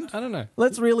I Learned? I don't know.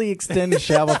 Let's really extend the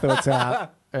shower thoughts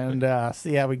out and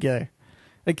see how we go.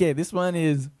 Okay, this one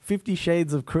is 50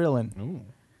 Shades of Krillin,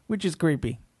 which is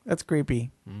creepy. That's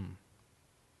creepy. Mm.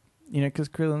 Because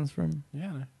Krillin's from...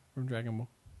 Yeah, I know. From Dragon Ball.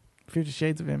 50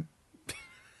 Shades of him.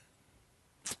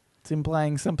 It's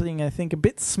implying something, I think, a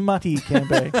bit smutty,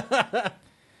 Cambo.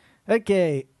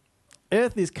 Okay.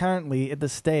 Earth is currently at the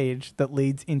stage that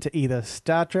leads into either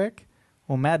Star Trek,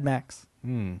 or Mad Max?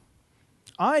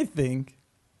 I think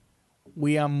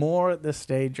we are more at the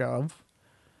stage of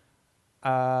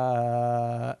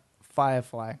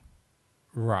Firefly.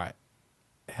 Right.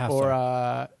 How Or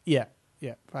so? yeah,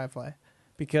 Firefly,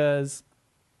 because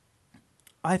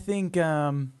I think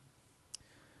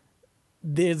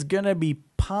there's gonna be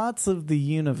parts of the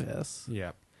universe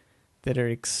Yeah. that are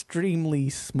extremely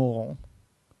small.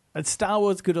 And Star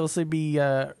Wars could also be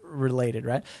related,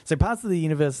 right? So parts of the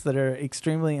universe that are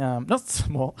extremely not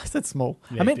small. I said small.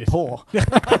 Yeah, I meant you did. poor.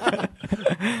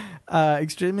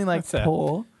 Extremely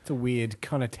poor. It's a weird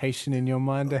connotation in your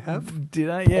mind to have. Did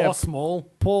I? Poor, Yeah, small,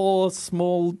 poor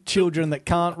small children that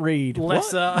can't read.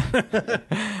 lesser.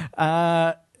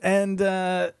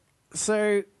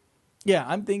 So, yeah,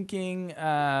 I'm thinking,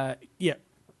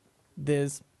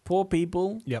 there's poor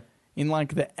people Yep. in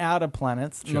like the outer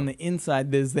planets, and Sure. on the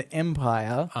inside there's the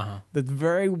Empire that's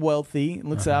very wealthy,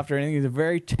 looks after anything, is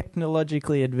very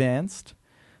technologically advanced.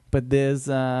 But there's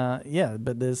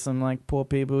some like poor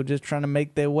people just trying to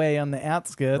make their way on the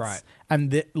outskirts, Right.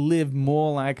 and that live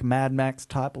more like Mad Max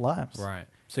type lives. Right.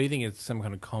 So you think it's some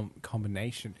kind of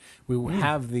combination? We will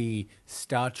have the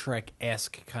Star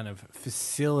Trek-esque kind of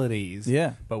facilities,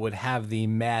 Yeah. but would have the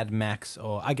Mad Max,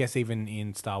 or I guess even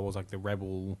in Star Wars, like the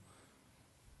Rebel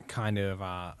kind of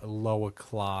lower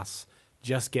class,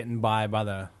 just getting by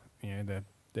the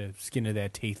the skin of their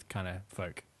teeth kind of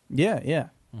folk. Yeah, yeah.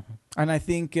 And I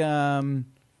think,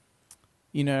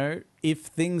 if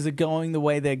things are going the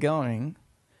way they're going,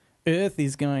 Earth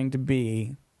is going to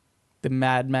be the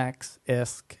Mad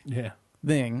Max-esque Yeah.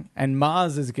 thing, and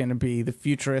Mars is going to be the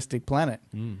futuristic planet.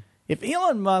 If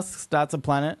Elon Musk starts a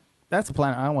planet, that's a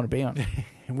planet I want to be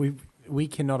on. We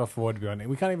cannot afford to be on it.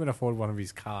 We can't even afford one of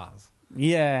his cars.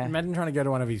 Yeah. Imagine trying to go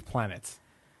to one of his planets.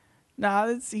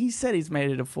 No, he said he's made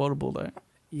it affordable, though.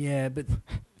 Yeah, but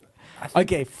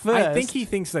Okay, first, I think he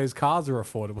thinks those cars are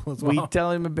affordable as well. we tell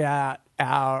him about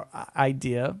our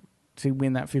idea to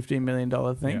win that $15 million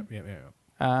thing. Yep.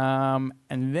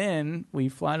 And then we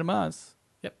fly to Mars.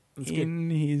 Yep.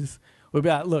 That's We're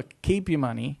about, look, keep your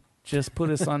money. Just put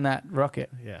us on that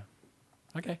rocket. good. Yeah.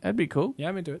 Okay. That'd be cool. Yeah,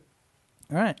 I'm into it.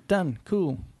 All right, done.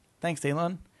 Cool. Thanks,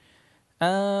 Elon.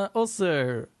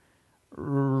 Also,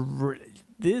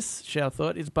 this shower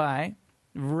thought is by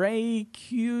Ray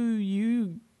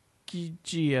Q.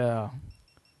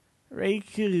 Ray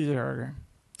Q.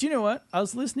 Do you know what? I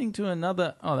was listening to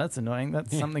another. Oh, that's annoying.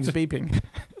 That's something's beeping.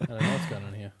 I don't know what's going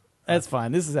on here. That's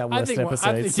fine. This is our worst think-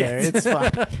 episode, so yes. it's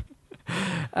fine.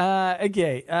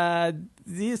 Okay. I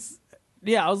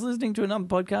was listening to another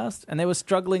podcast, and they were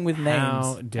struggling with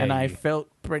How names, dare and I you. felt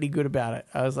pretty good about it.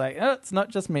 I was like, oh, it's not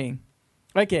just me.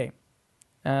 Okay.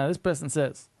 This person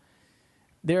says,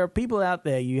 there are people out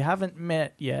there you haven't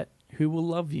met yet who will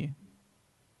love you.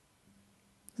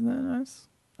 Isn't that nice?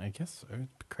 I guess so.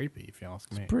 It's creepy if you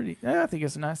ask me. Pretty. I think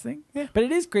it's a nice thing. Yeah. But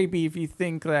it is creepy if you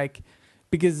think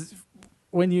because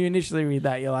when you initially read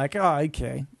that, you're like, oh,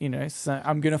 okay, so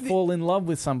I'm going to fall in love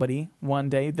with somebody one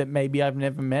day that maybe I've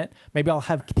never met. Maybe I'll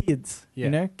have kids,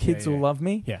 Yeah. kids Yeah. will love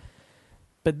me. Yeah.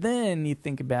 But then you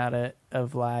think about it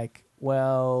of like,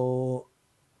 well,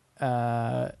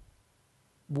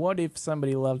 what if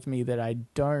somebody loves me that I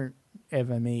don't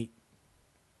ever meet?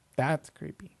 That's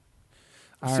creepy.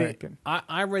 I reckon.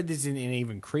 I read this in an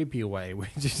even creepier way, which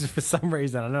is for some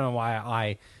reason, I don't know why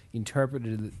I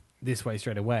interpreted it this way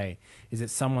straight away, is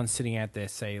that someone's sitting out there,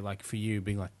 say, like for you,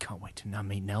 being like, can't wait to now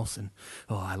meet Nelson.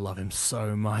 Oh, I love him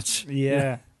so much.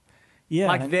 Yeah. Yeah.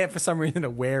 Like they're for some reason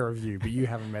aware of you, but you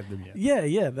haven't met them yet.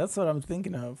 Yeah, that's what I'm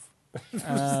thinking of.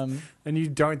 And you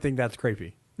don't think that's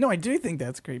creepy? No, I do think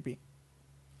that's creepy.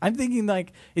 I'm thinking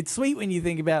like it's sweet when you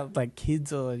think about like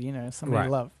kids or somebody Right.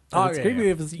 you love. Oh, It's yeah, creepy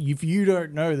yeah. if you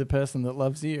don't know the person that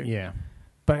loves you. Yeah.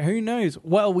 But who knows?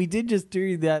 Well, we did just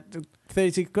do that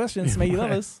 36 questions to make you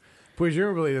love us.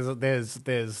 Presumably, there's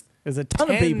There's a ton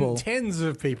of people, tens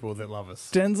of people that love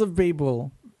us. tens of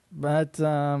people, but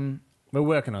We're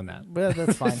working on that. well,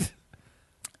 that's fine.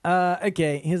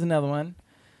 Okay, here's another one.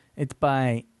 It's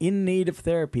by In Need of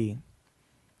Therapy.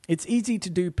 It's easy to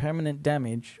do permanent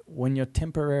damage when you're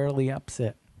temporarily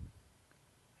upset.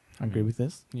 I agree with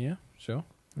this. Yeah, sure.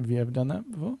 Have you ever done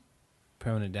that before?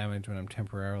 Permanent damage when I'm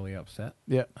temporarily upset.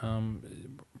 Yeah.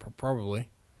 Probably.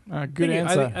 Good I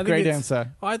answer. think Great it's-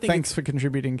 answer. I think Thanks for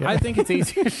contributing, Kevin. I think it's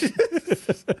easy.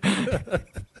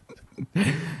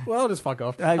 Well, just fuck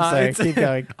off. I'm sorry. Keep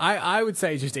going. I would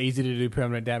say it's just easy to do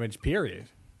permanent damage, period.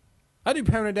 I do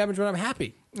permanent damage when I'm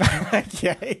happy.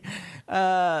 Okay.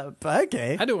 But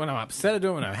okay. I do it when I'm upset. I do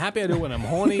it when I'm happy. I do it when I'm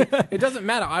horny. It doesn't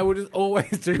matter. I would just always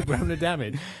do permanent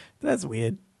damage. That's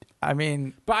weird. I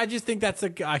mean, But I just think that's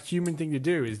a human thing to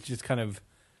do, is just kind of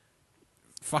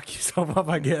fuck yourself up,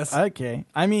 I guess. okay.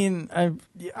 I mean,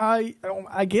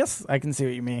 I guess I can see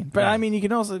what you mean. But Yeah. I mean, you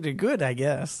can also do good, I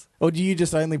guess. Or do you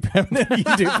just only permanent? You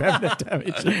do permanent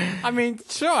damage. I mean,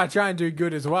 sure, I try and do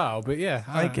good as well, but yeah.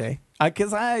 I don't know. Okay.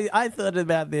 Because I thought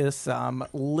about this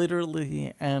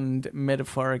literally and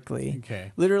metaphorically.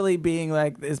 Okay. Literally being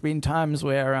like, there's been times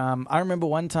where I remember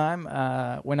one time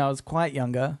when I was quite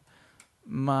younger,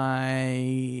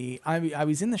 I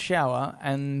was in the shower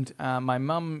and my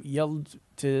mum yelled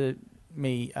to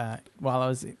me while I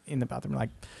was in the bathroom, like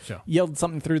Sure. yelled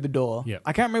something through the door. Yep.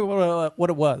 I can't remember what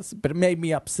it was, but it made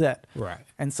me upset. Right.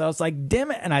 And so I was like, damn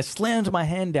it. And I slammed my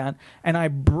hand down and I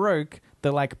broke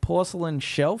the like porcelain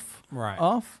shelf Right.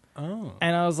 off. Oh.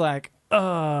 And I was like,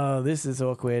 oh, this is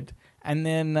awkward. And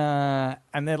then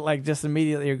like just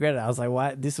immediately regret it. I was like,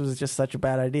 why? This was just such a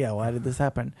bad idea. Why did this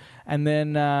happen? And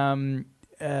then I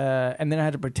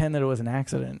had to pretend that it was an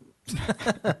accident.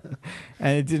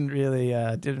 And it didn't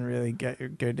really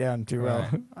go down too well.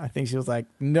 Right. I think she was like,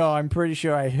 no, I'm pretty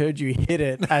sure I heard you hit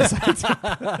it. As I did.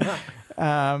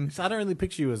 So I don't really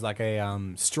picture you as like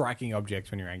a striking object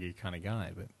when you're angry kind of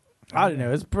guy, but I don't know.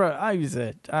 I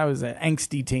was an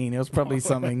angsty teen. It was probably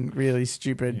something really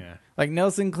stupid. yeah. Like,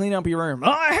 Nelson, clean up your room. Oh,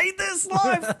 I hate this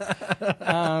life.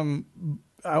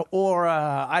 Or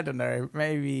I don't know.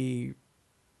 Maybe.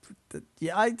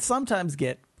 Yeah, I sometimes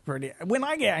get pretty. When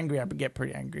I get angry, I get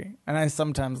pretty angry, and I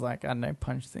sometimes like, I don't know,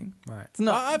 punch things. Right. It's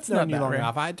not. I've it's not known you that long rare.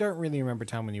 enough. I don't really remember a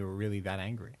time when you were really that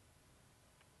angry,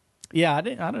 Yeah, I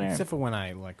don't know. except for when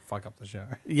I like fuck up the show.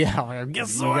 Yeah, I get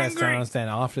so you guys don't angry. understand.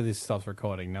 After this stops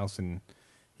recording, Nelson,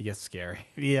 he gets scary.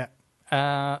 Yeah.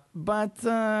 But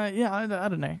yeah, I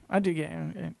don't know. I do get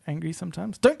angry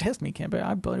sometimes. Don't test me, Camper.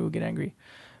 I probably will get angry.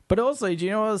 But also, do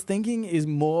you know what I was thinking is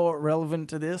more relevant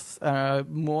to this,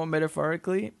 more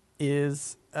metaphorically,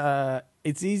 is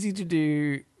it's easy to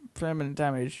do permanent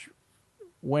damage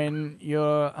when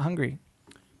you're hungry.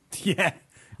 Yeah.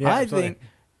 I think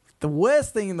the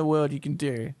worst thing in the world you can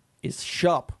do is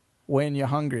shop when you're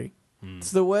hungry.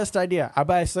 It's the worst idea. I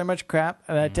buy so much crap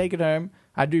and I take it home.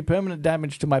 I do permanent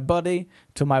damage to my body,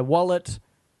 to my wallet.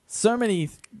 So many.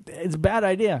 It's a bad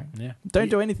idea. Yeah. Don't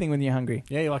do anything when you're hungry.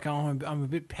 Yeah, you're like, oh, I'm a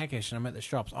bit peckish and I'm at the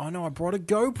shops. Oh, no, I brought a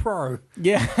GoPro.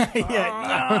 Yeah.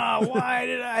 Yeah. No, why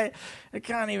did I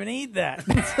can't even eat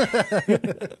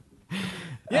that.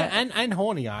 Yeah, and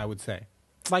horny, I would say.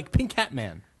 Like Pink Hat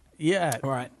Man. Yeah. All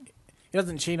right. He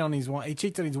doesn't cheat on his wife. He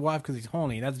cheats on his wife because he's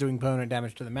horny. That's doing permanent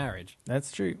damage to the marriage. That's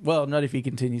true. Well, not if he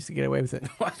continues to get away with it.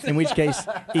 In which case,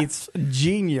 it's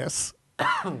genius.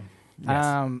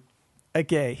 Yes.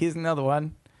 Okay, here's another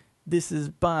one. This is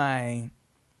by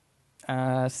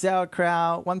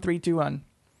Sauerkraut 1321.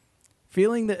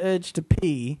 Feeling the urge to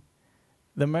pee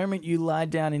the moment you lie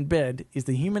down in bed is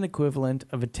the human equivalent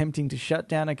of attempting to shut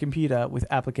down a computer with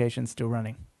applications still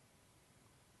running.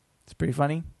 It's pretty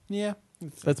funny. Yeah.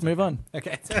 Let's move on.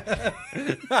 Okay.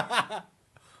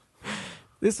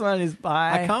 This one is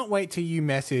by... I can't wait till you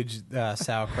message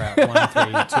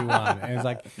Sauerkraut1321 and it's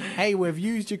like, hey, we've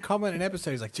used your comment in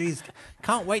episodes. He's like, geez,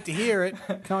 can't wait to hear it.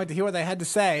 Can't wait to hear what they had to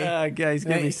say. Okay, he's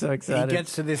going to be so excited. He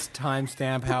gets to this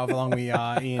timestamp, however long we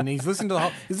are in. He's listening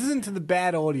to he's listening to the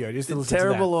bad audio. Just to listen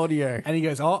Terrible to that. audio. And he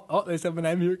goes, oh, there's a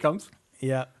name. Here it comes.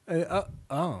 Yeah. Oh.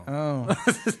 Oh.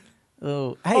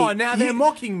 Oh. Hey, Oh, now they're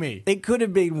mocking me. It could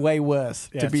have been way worse,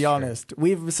 Yeah, to be it's true. honest.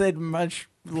 We've said much,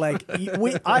 like,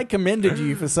 I commended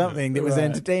you for something that was Right.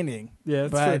 entertaining. Yeah,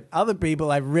 that's but true. other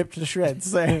people I've ripped to shreds,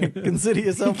 so consider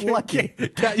yourself lucky.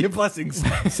 Count your blessings.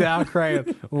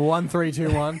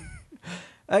 Sauerkraut1321.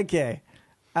 Okay.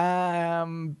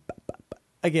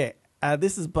 Okay.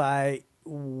 This is by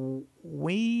I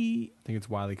think it's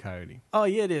Wile E. Coyote. Oh,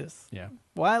 yeah, it is. Yeah.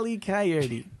 Wile E.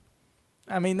 Coyote.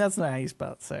 I mean, that's not how you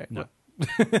spell it, so. No.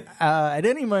 At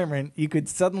any moment, you could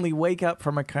suddenly wake up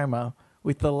from a coma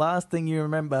with the last thing you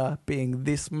remember being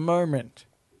this moment.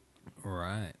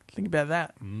 Right. Think about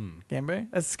that, Mm. Gambo.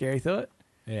 That's a scary thought.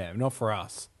 Yeah, not for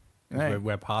us. 'Cause Right.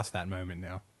 We're past that moment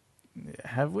now.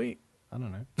 Have we? I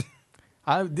don't know.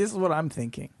 This is what I'm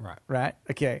thinking. Right. Right?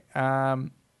 Okay.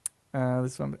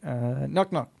 This one.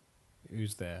 Knock knock.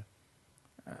 Who's there?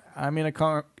 I'm in a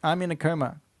coma. I'm in a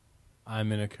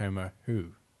coma.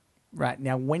 Who? Right.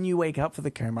 Now, when you wake up for the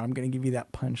coma, I'm going to give you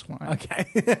that punchline. Okay.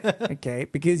 Okay,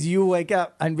 because you wake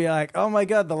up and be like, oh my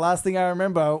God, the last thing I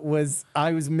remember was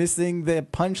I was missing the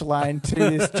punchline to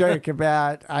this joke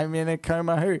about I'm in a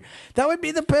coma who. That would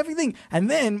be the perfect thing. And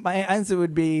then my answer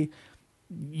would be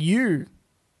you.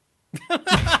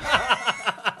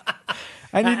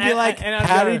 And you'd be like, and I'd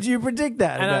how go- did you predict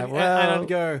that? and I'd be like, I'd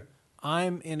go,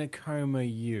 I'm in a coma,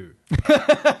 you.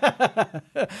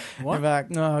 What? I'm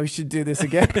like, no, we should do this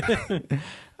again.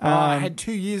 I had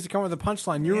 2 years to come up with a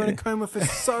punchline. You were in a coma for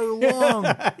so long.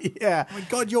 Yeah. Oh my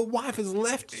God, your wife has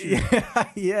left you.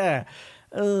 Yeah.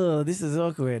 Oh, this is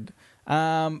awkward.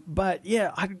 But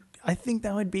yeah, I think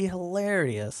that would be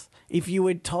hilarious if you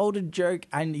had told a joke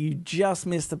and you just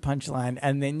missed the punchline,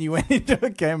 and then you went into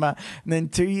a coma, and then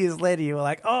 2 years later you were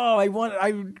like, oh, I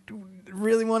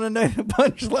really want to know the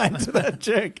punchline to that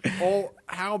joke. Or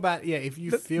how about, if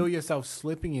you feel yourself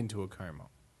slipping into a coma,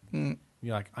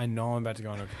 you're like, I know I'm about to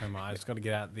go into a coma. I just got to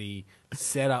get out the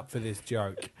setup for this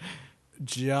joke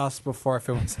just before I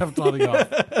feel myself nodding off.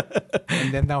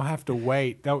 And then they'll have to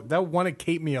wait. They'll want to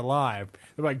keep me alive.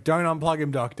 They're like, don't unplug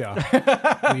him, doctor.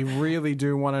 We really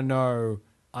do want to know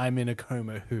I'm in a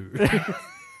coma who.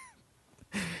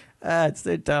 It's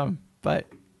so dumb. But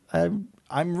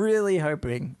I'm really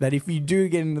hoping that if you do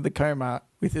get into the coma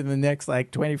within the next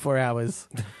 24 hours,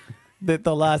 that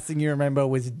the last thing you remember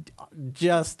was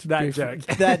just that joke.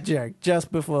 That joke,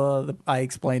 just before I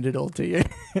explained it all to you.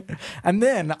 And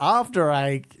then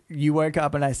after you woke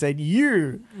up and I said,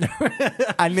 you.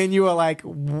 And then you were like,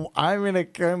 I'm in a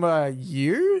coma,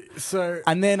 you?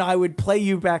 And then I would play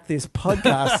you back this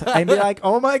podcast and be like,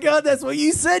 oh my God, that's what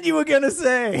you said you were going to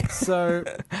say. So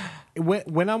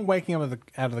when I'm waking up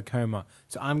out of the coma,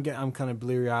 so I'm kind of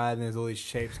bleary-eyed and there's all these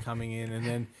shapes coming in, and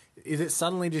then is it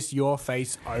suddenly just your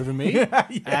face over me? Yeah.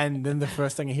 And then the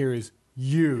first thing I hear is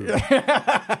you.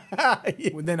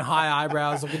 Then high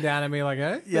eyebrows looking down at me like,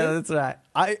 eh? Yeah, that's right.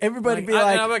 Everybody be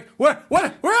like, and I'm like, where am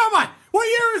I? What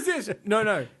year is this?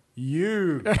 No.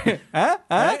 You. Huh?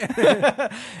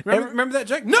 Remember that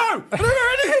joke? No! I don't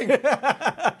remember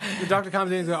anything! The doctor comes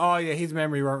in and says, oh yeah, his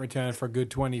memory won't return for a good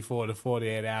 24 to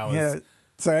 48 hours. Yeah.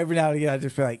 So every now and again I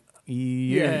just feel like,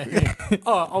 yeah.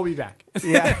 Oh, I'll be back.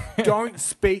 Yeah. Don't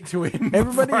speak to him.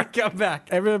 Everybody before I come back.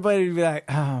 Everybody would be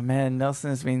like, oh man,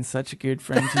 Nelson has been such a good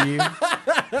friend to you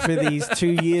for these 2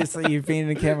 years that you've been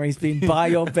in the camera. He's been by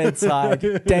your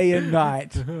bedside day and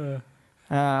night.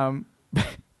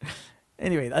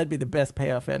 Anyway, that'd be the best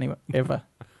payoff ever.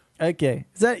 Okay.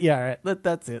 Is that, yeah, all right.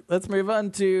 That's it. Let's move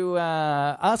on to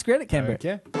Ask Reddit, Canberra.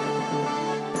 Okay.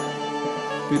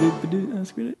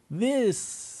 Ask Reddit.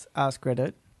 This Ask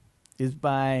Reddit is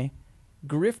by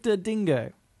Grifter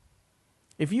Dingo.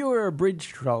 If you were a bridge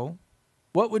troll,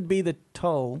 what would be the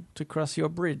toll to cross your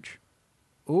bridge?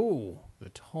 Ooh, the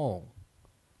toll.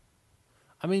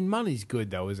 I mean, money's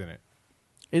good though, isn't it?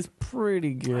 It's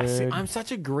pretty good. I'm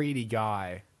such a greedy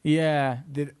guy. Yeah.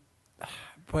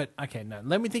 But okay, no.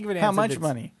 Let me think of an answer. How much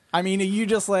money? I mean, are you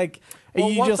just like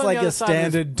a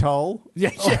standard toll?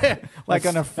 Yeah. Like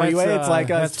on a freeway, it's like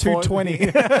a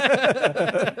 $2.20.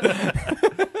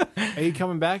 Are you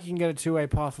coming back? You can get a two-way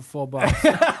pass for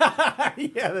 $4.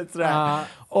 Yeah, that's right.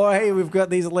 Or hey, we've got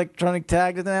these electronic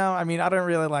tags now. I mean, I don't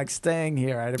really like staying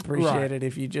here. I'd appreciate it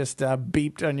if you just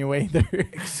beeped on your way through.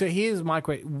 So here's my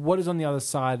question: what is on the other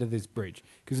side of this bridge?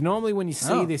 Because normally when you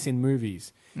see this in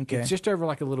movies, it's just over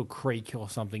like a little creek or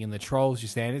something, and the trolls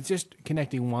just there, and it's just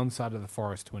connecting one side of the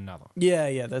forest to another.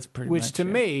 Yeah, that's pretty much. Which to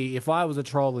me, if I was a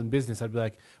troll in business, I'd be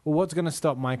like, well, what's going to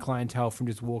stop my clientele from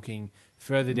just walking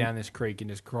further down this creek and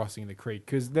just crossing the creek?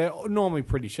 Because they're normally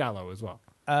pretty shallow as well.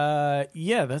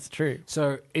 Yeah, that's true.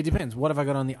 So it depends. What have I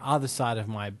got on the other side of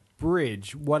my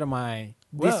bridge? What am I...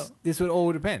 This would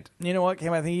all depend. You know what,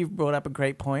 Kim? I think you've brought up a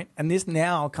great point. And this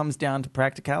now comes down to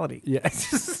practicality. Yeah.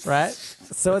 Right?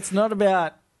 So it's not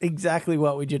about exactly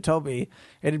what would you told me.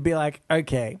 It'd be like,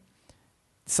 okay,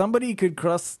 somebody could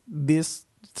cross this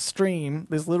stream,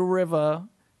 this little river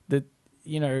that,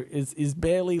 is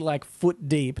barely like foot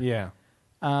deep. Yeah.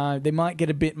 They might get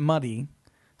a bit muddy.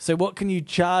 So what can you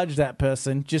charge that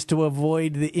person just to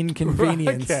avoid the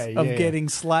inconvenience of getting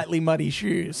slightly muddy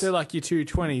shoes? So like your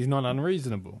 $2.20 is not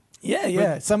unreasonable.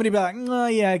 Yeah. Somebody be like, oh,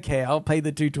 yeah, okay, I'll pay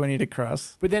the $2.20 to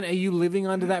cross. But then are you living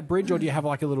under that bridge, or do you have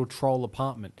like a little troll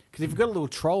apartment? Because if you've got a little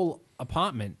troll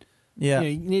apartment, you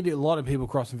need a lot of people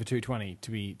crossing for $2.20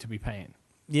 to be paying.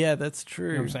 Yeah, that's true.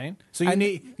 You know what I'm saying? So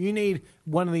you need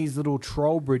one of these little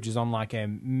troll bridges on like a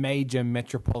major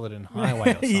metropolitan highway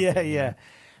or something. Yeah.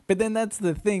 But then that's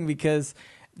the thing, because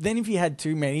then if you had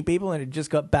too many people and it just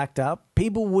got backed up,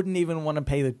 people wouldn't even want to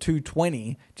pay the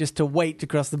 $2.20 just to wait to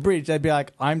cross the bridge. They'd be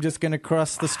like, I'm just going to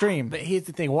cross the stream. But here's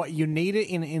the thing. What you need it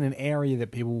in an area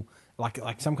that people,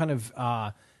 like some kind of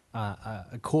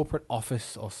a corporate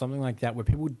office or something like that, where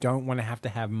people don't want to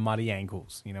have muddy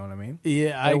ankles. You know what I mean?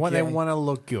 Yeah, they want to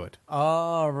look good.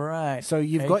 Oh, right. So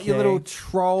you've got your little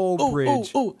troll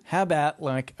bridge. How about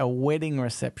like a wedding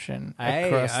reception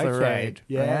across the road?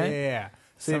 Yeah, right? yeah.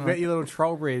 So you've got your little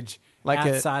troll bridge Like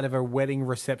outside of a wedding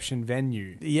reception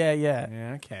venue. Yeah.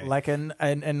 Yeah, okay. Like a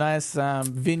nice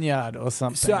vineyard or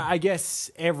something. So I guess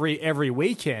every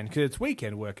weekend, because it's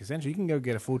weekend work essentially, you can go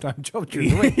get a full-time job during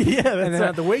the week. Yeah, that's and then right.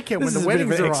 at the weekend This when is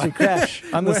the a bit of weddings an are extra on, cash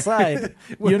on the side.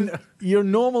 You're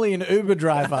normally an Uber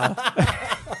driver.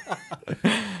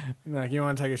 like, you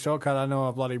want to take a shortcut? I know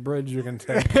a bloody bridge you can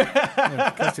take.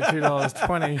 It costs you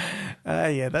 $2.20.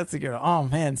 Yeah, that's a good one. Oh,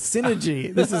 man,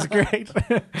 synergy. This is great.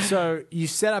 So you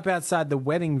set up outside the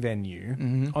wedding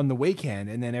venue on the weekend,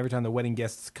 and then every time the wedding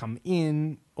guests come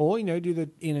in, or do the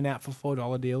in and out for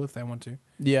 $4 deal if they want to.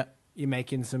 Yeah. You're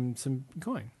making some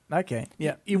coin. Okay.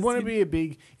 Yeah. You want to be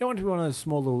you don't want to be one of those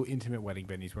small little intimate wedding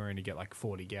venues where you only get like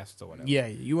 40 guests or whatever. Yeah,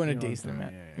 you want a decent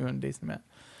amount. You want a decent amount.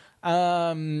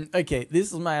 Okay,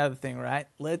 this is my other thing, right?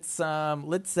 Let's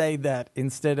say that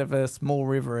instead of a small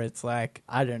river, it's like,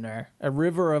 I don't know, a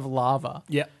river of lava.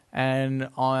 Yeah. And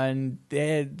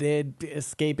they're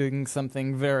escaping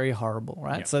something very horrible,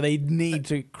 right? Yeah. So they need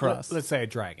to cross. Let's say a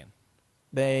dragon.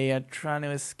 They are trying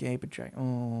to escape a dragon.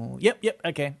 Oh, yep.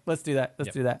 Okay, let's do that.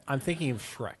 Let's do that. I'm thinking of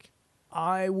Shrek.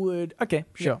 I would. Okay,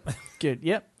 sure. Good.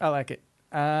 Yep, I like it.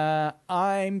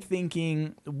 I'm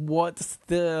thinking, what's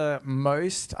the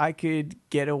most I could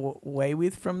get away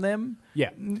with from them? Yeah.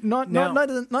 Not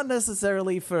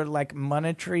necessarily for like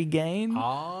monetary gain,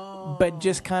 but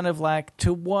just kind of like,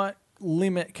 to what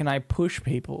limit can I push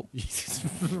people?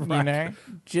 Right.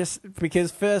 Just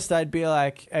because first I'd be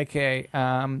like, okay,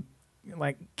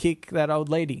 like kick that old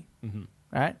lady. Mm-hmm.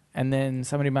 Right? And then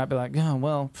somebody might be like, oh,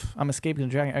 well, I'm escaping the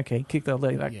dragon. Okay, kick the old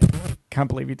lady. Like, can't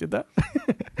believe you did that.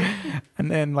 And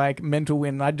then, like, mental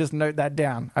win, I'd just note that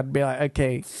down. I'd be like,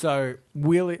 okay, So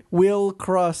will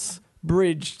cross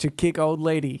bridge to kick old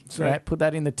lady. So- Right? Put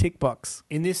that in the tick box.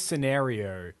 in this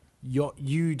scenario,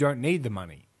 you don't need the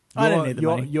money. I don't need the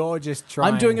money. You're just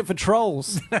trying. I'm doing it for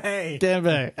trolls. Hey. Damn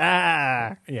it.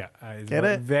 Ah. Yeah. Get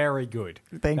it? Very good.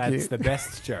 Thank you. That's the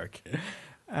best joke.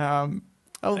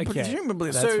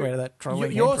 Presumably that's where that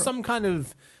trolling You're came from. some kind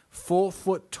of 4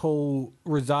 foot tall,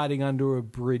 residing under a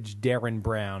bridge, Darren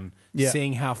Brown,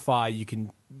 seeing how far you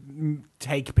can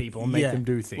take people and make them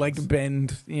do things. Like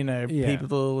bend,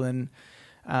 people and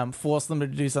force them to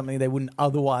do something they wouldn't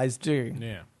otherwise do.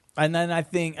 Yeah. And then I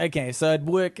think, okay, so it'd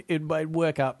work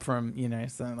up from,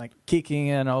 something like kicking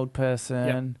an old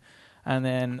person, and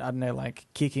then, I don't know, like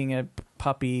kicking a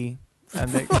puppy. And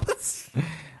then,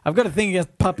 I've got to think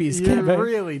against puppies, You Kevo.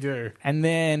 really do. And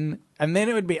then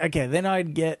it would be, okay, then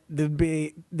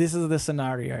this is the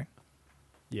scenario.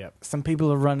 Yep. Some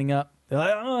people are running up. They're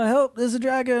like, oh, help, there's a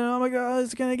dragon. Oh, my God,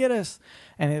 it's going to get us.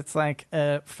 And it's like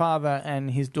a father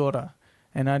and his daughter.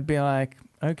 And I'd be like,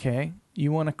 okay,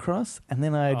 you want to cross? And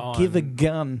then I'd give a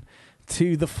gun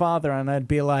to the father, and I'd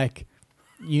be like,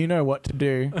 you know what to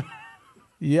do.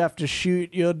 You have to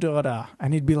shoot your daughter.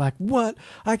 And he'd be like, what?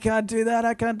 I can't do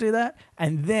that.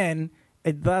 And then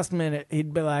at the last minute,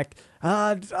 he'd be like,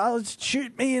 I'll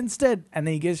shoot me instead. And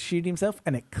then he goes to shoot himself,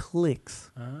 and it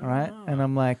clicks. Right? And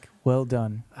I'm like, well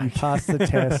done. You passed the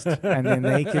test. And then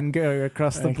they can go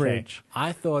across the bridge.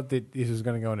 I thought that this was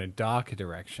going to go in a darker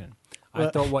direction. I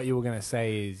thought what you were going to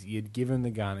say is you'd give him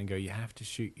the gun and go, you have to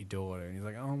shoot your daughter. And he's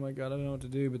like, oh, my God, I don't know what to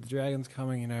do, but the dragon's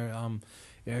coming,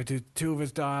 two of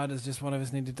us died. Does just one of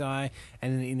us need to die?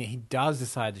 And then he does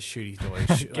decide to shoot his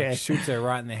daughter. Shoots her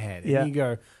right in the head. And you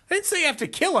go, I didn't say you have to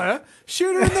kill her.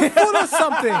 Shoot her in the foot or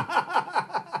something.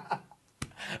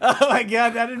 Oh, my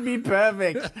God, that'd be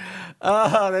perfect.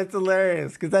 Oh, that's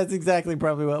hilarious, because that's exactly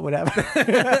probably what would happen.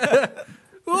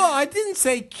 Oh, I didn't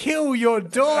say kill your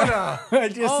daughter. I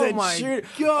just said my shoot.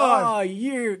 God. Oh,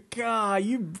 you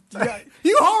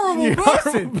You horrible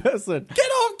person. person. Get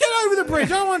over the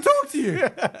bridge. I don't want to talk to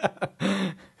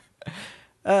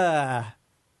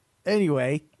you.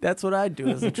 Anyway, that's what I'd do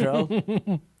as a troll.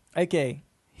 Okay,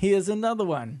 here's another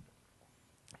one.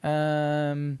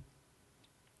 Yeah,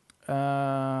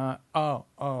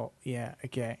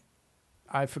 okay.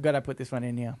 I forgot I put this one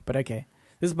in here, but okay.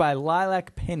 This is by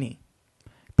Lilac Penny.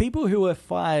 People who were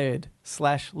fired /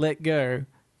 let go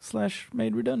 /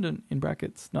 made redundant, in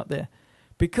brackets, not there,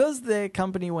 because their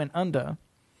company went under.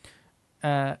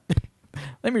 Let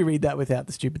me read that without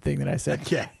the stupid thing that I said.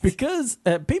 Okay. Because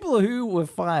people who were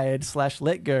fired /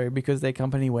 let go because their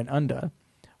company went under,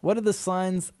 what are the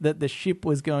signs that the ship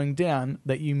was going down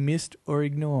that you missed or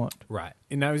ignored? Right.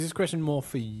 And now, is this question more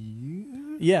for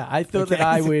you? Yeah, I thought that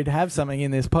I would have something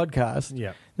in this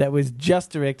podcast that was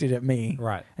just directed at me.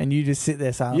 Right. And you just sit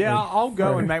there silently. Yeah, I'll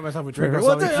go and make myself a drink or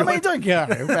Well, something. don't go.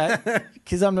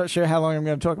 Because I'm not sure how long I'm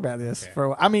going to talk about this for a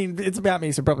while. I mean, it's about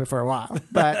me, so probably for a while.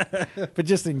 But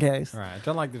just in case. Right. I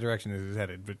don't like the direction this is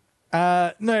headed, but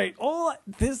No,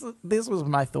 this was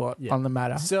my thought on the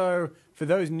matter. So, for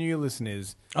those new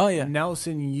listeners, Oh, yeah.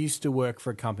 Nelson used to work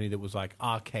for a company that was like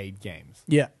arcade games.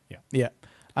 Yeah.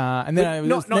 And then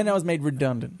I was made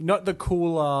redundant. Not the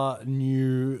cooler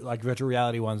new like virtual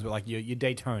reality ones, but like your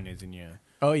Daytonas and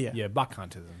your Buck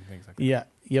Hunters and things like that. Yeah,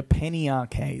 your penny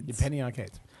arcades. Your penny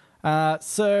arcades.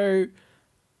 So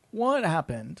what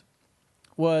happened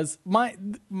was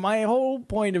my whole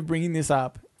point of bringing this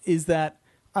up is that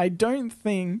I don't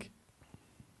think,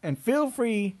 and feel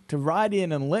free to write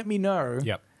in and let me know,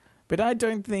 but I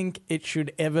don't think it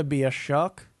should ever be a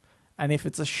shock. And if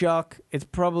it's a shock, it's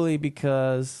probably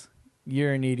because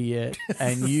you're an idiot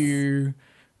and you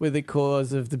were the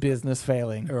cause of the business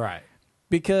failing. Right.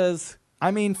 Because,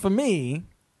 I mean, for me,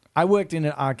 I worked in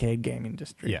an arcade game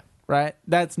industry. Yeah. Right?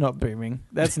 That's not booming.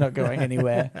 That's not going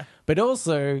anywhere. But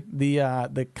also,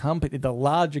 the company, the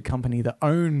larger company that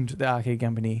owned the arcade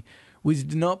company, was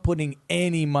not putting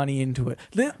any money into it.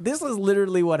 This is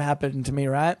literally what happened to me,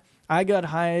 right? I got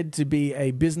hired to be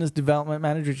a business development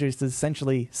manager, which is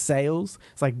essentially sales.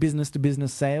 It's like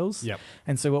business-to-business sales. Yep.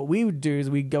 And so what we would do is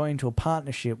we'd go into a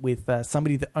partnership with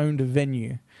somebody that owned a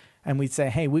venue. And we'd say,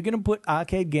 hey, we're going to put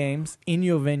arcade games in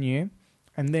your venue,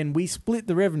 and then we split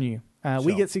the revenue.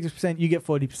 We get 60%, you get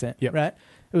 40%, right?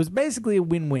 It was basically a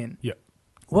win-win. Yep.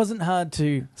 It wasn't hard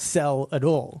to sell at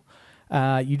all.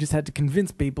 You just had to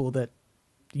convince people that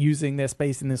using their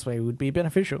space in this way would be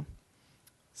beneficial.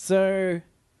 So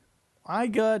I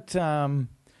got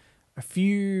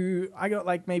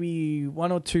like maybe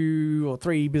 1 or 2 or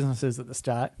 3 businesses at the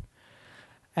start.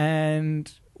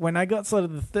 And when I got sort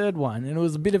of the third one, and it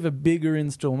was a bit of a bigger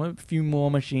installment, a few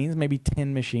more machines, maybe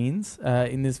 10 machines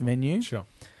in this venue. Sure.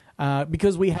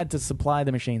 Because we had to supply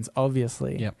the machines,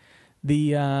 obviously. Yep.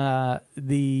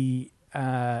 The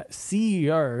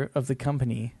CEO of the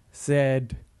company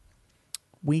said,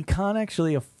 we can't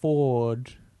actually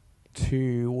afford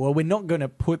we're not going to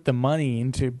put the money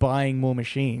into buying more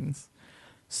machines.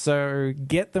 So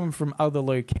get them from other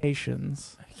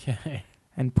locations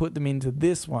and put them into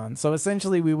this one. So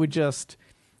essentially we were just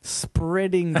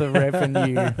spreading the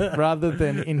revenue rather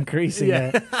than increasing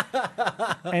it.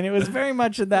 And it was very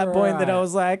much at that point that I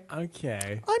was like,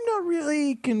 okay, I'm not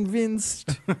really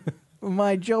convinced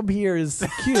my job here is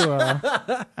secure.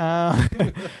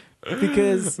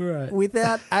 Because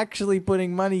without actually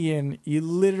putting money in, you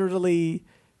literally,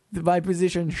 my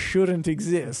position shouldn't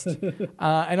exist.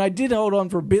 And I did hold on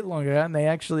for a bit longer, and they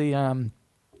actually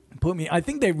put me, I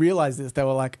think they realized this. They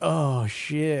were like, oh,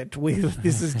 shit,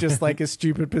 this is just like a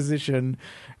stupid position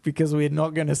because we're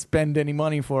not going to spend any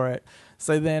money for it.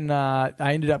 So then I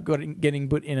ended up getting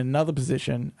put in another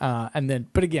position.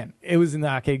 But again, it was in the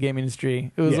arcade game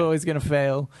industry. It was always going to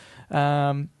fail.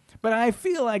 But I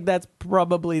feel like that's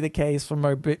probably the case for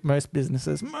most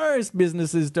businesses. Most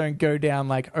businesses don't go down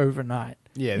like overnight.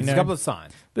 Yeah, there's a couple of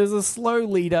signs. There's a slow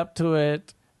lead up to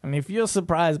it. And if you're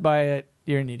surprised by it,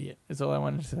 you're an idiot. That's all I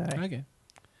wanted to say. Okay.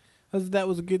 That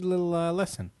was a good little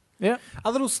lesson. Yeah.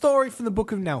 A little story from the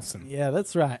Book of Nelson. Yeah,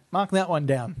 that's right. Mark that one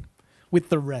down with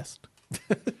the rest.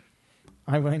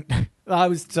 I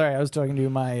was talking to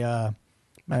my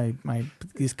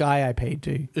this guy I paid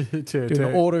to do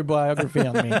an autobiography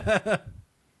on me.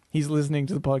 He's listening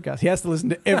to the podcast. He has to listen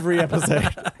to every episode.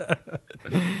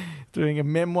 Doing a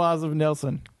memoirs of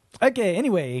Nelson. Okay,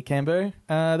 anyway, Cambo,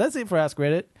 that's it for Ask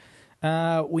Reddit.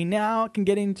 We now can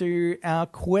get into our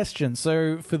questions.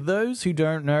 So for those who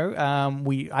don't know,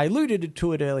 I alluded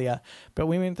to it earlier, but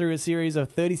we went through a series of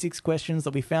 36 questions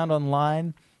that we found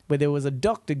online where there was a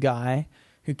doctor guy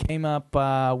who came up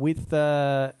with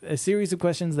a series of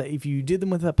questions that if you did them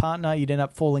with a partner, you'd end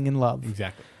up falling in love.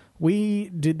 Exactly. We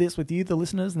did this with you, the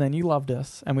listeners, and then you loved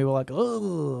us. And we were like,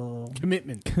 oh.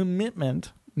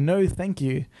 Commitment. No, thank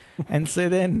you. And so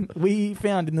then we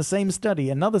found in the same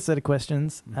study another set of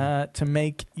questions to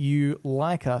make you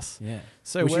like us. Yeah.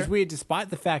 So which is weird, despite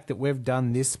the fact that we've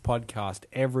done this podcast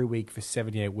every week for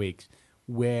 78 weeks,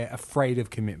 we're afraid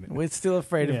of commitment. We're still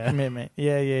afraid of commitment.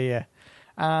 Yeah.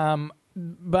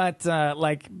 But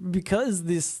because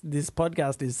this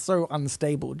podcast is so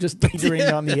unstable, just teetering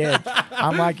on the edge,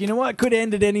 I'm like, you know what? Could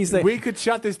end at any second. We could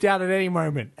shut this down at any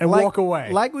moment and walk away.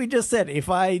 Like we just said, if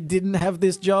I didn't have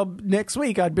this job next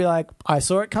week, I'd be like, I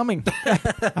saw it coming.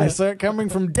 I saw it coming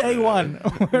from day one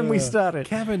when we started.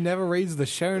 Kevin never reads the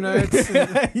show notes.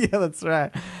 Yeah, that's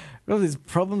right. All these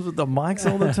problems with the mics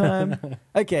all the time.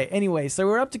 Okay, anyway, so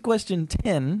we're up to question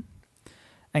 10.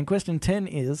 And question 10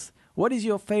 is, what is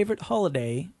your favorite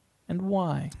holiday and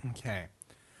why? Okay.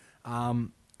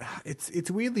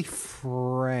 it's weirdly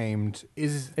framed.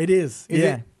 It is.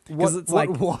 Yeah. What, it's what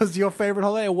like was your favorite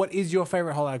holiday, or what is your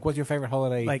favorite holiday? Like, what's your favorite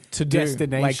holiday? like to do,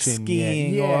 destination, like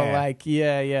skiing, or like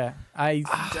I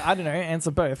don't know.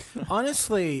 Answer both.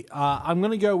 Honestly, I'm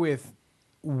gonna go with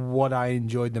what I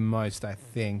enjoyed the most. I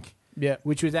think, Yeah.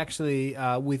 which was actually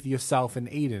with yourself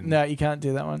and Eden. No, you can't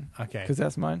do that one. Okay, Because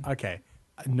that's mine. okay.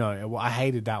 No, well, I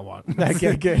hated that one.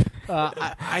 Okay, good.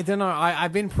 I don't know.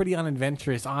 I've been pretty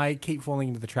unadventurous. I keep falling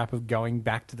into the trap of going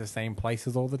back to the same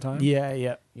places all the time.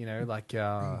 Yeah. You know, like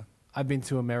I've been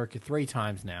to America 3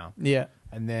 times now. Yeah.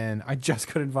 And then I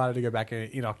just got invited to go back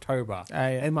in October. Yeah.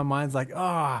 And my mind's like,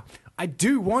 I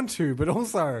do want to, but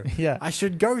also Yeah. I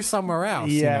should go somewhere else.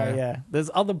 Yeah, you know? yeah.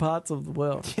 There's other parts of the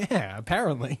world. Yeah,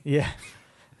 apparently. Yeah.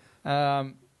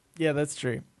 Yeah, that's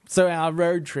true. So our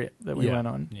road trip that we went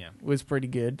on was pretty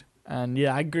good. And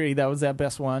yeah, I agree. That was our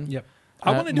best one. Yep.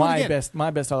 I want to do it again.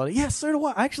 My best holiday. Yeah, so do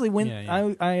I. I actually went.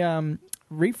 Yeah. I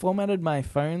reformatted my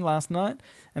phone last night,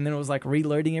 and then it was like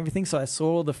reloading everything. So I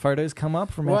saw all the photos come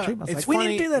up from our trip. I was like, we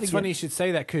need to do that It's again. funny you should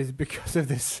say that because of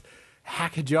this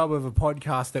hacker job of a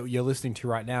podcast that you're listening to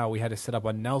right now. We had to set up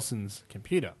on Nelson's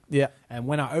computer. Yeah. And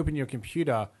when I opened your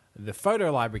computer, the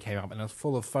photo library came up and it was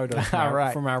full of photos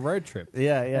from our road trip.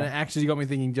 Yeah, yeah. And it actually got me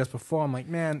thinking just before. I'm like,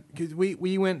 man, because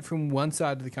we went from one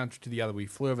side of the country to the other. We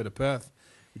flew over to Perth.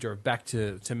 We drove back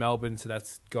to Melbourne. So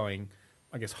that's going,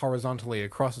 I guess, horizontally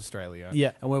across Australia.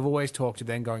 Yeah. And we've always talked of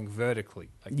then going vertically.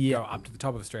 Like Yeah. go up to the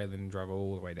top of Australia and drive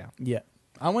all the way down. Yeah.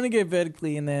 I want to go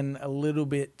vertically and then a little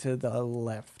bit to the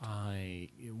left. I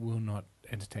will not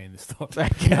entertain this thought.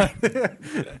 Okay.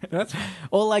 That's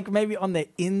Or like maybe on the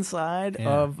inside Yeah.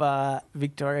 of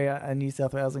Victoria and New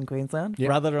South Wales and Queensland, Yeah.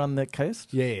 rather on the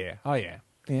coast. yeah. Oh, yeah.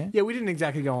 Yeah. Yeah, we didn't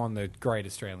exactly go on the Great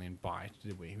Australian Bight,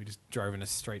 did we? We just drove in a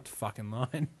straight fucking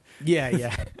line. Yeah,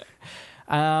 yeah.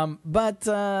 I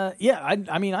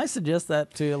mean, I suggest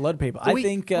that to a lot of people. I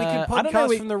think we could podcast I don't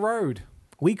know. from the road.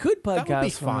 We could podcast That would be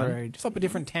from fun. the road. Stop at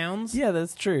different towns. Yeah,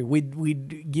 that's true.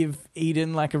 We'd give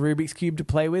Eden like a Rubik's cube to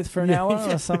play with for an hour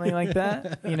or something like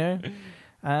that. You know,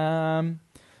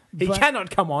 He cannot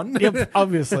come on. Yep,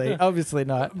 obviously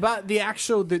not. But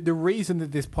the reason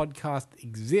that this podcast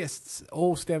exists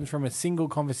all stems from a single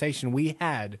conversation we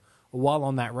had while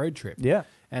on that road trip. Yeah,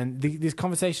 And this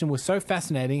conversation was so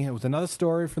fascinating. It was another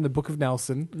story from the Book of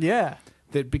Nelson. yeah.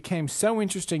 That became so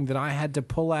interesting that I had to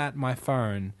pull out my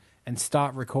phone and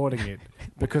start recording it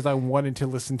because I wanted to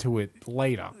listen to it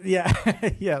later. Yeah,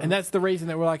 yeah, And that's the reason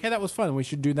that we're like, hey, that was fun. We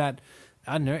should do that,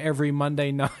 I don't know, every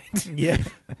Monday night. yeah,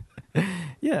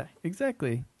 yeah,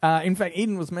 exactly. In fact,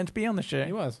 Eden was meant to be on the show.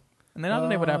 He was. And then I don't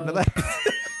know what happened to that.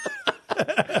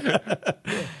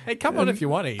 Hey, come on if you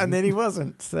want, Eden. And then he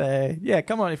wasn't. So yeah,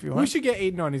 come on if you want. We should get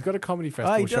Eden on. He's got a comedy Oh,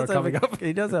 festival he show does have coming up.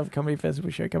 he does have a comedy festival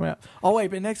show coming up. Oh wait,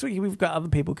 but next week we've got other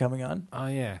people coming on, Oh,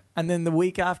 yeah. and then the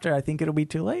week after, I think it'll be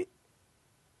too late.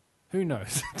 Who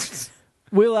knows?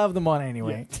 We'll have them on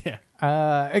anyway.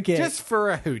 Yeah. Okay. Just for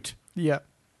a hoot. Yeah.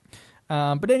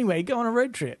 But anyway, go on a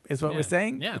road trip is what Yeah. we're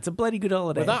saying. Yeah. It's a bloody good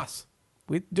holiday. With us.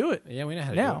 We do it Yeah, we know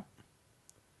how to do it. now.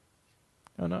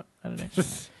 Or not? I don't know.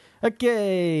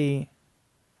 Okay.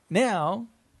 Now,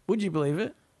 would you believe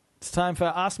it? It's time for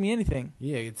Ask Me Anything.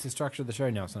 Yeah, it's the structure of the show,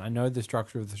 Nelson. I know the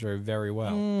structure of the show very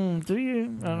well. Do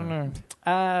you? I don't know.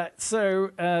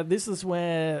 So this is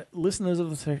where listeners of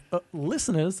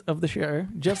the show,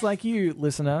 just like you,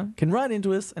 listener, can write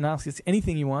into us and ask us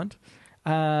anything you want.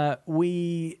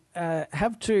 We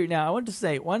have two. Now, I want to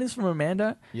say one is from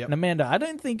Amanda. Yep. And Amanda, I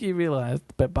don't think you realized,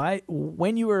 but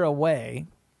when you were away,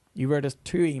 you wrote us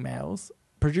 2 emails,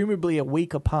 presumably a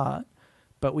week apart,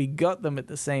 but we got them at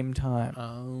the same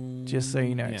time. Just so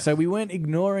you know. Yes. So we weren't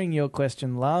ignoring your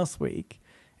question last week.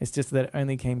 It's just that it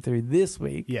only came through this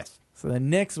week. Yes. So the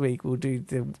next week we'll do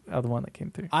the other one that came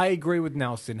through. I agree with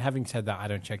Nelson. Having said that, I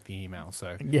don't check the email,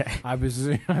 so Yeah. I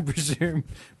presume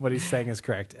what he's saying is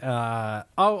correct.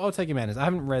 I'll take Amanda's. I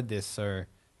haven't read this, so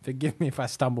forgive me if I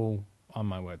stumble on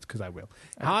my words, because I will.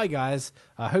 Hi, guys.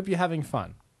 I hope you're having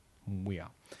fun. We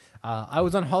are. I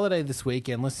was on holiday this week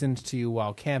and listened to you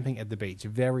while camping at the beach.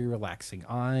 Very relaxing.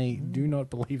 I do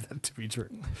not believe that to be true.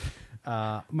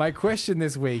 My question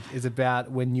this week is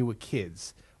about when you were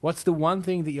kids. What's the one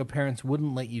thing that your parents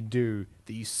wouldn't let you do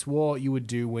that you swore you would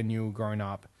do when you were grown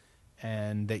up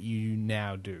and that you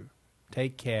now do?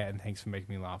 Take care and thanks for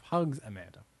making me laugh. Hugs,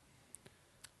 Amanda.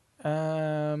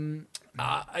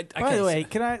 By the way,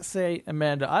 can I say,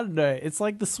 Amanda, I don't know, it's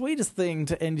like the sweetest thing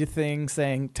to end your thing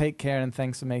saying, take care and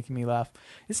thanks for making me laugh.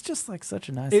 It's just like such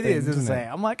a nice It thing is, to isn't say. it?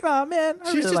 I'm like, oh man. I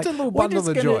She's really just like, a little we're bundle just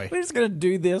of gonna- joy. We're just going to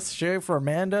do this show for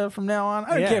Amanda from now on. I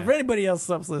don't Yeah. care if anybody else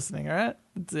stops listening, all right?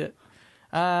 That's it.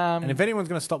 And if anyone's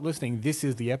going to stop listening, this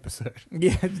is the episode.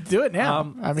 Yeah, do it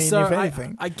now. I mean, so if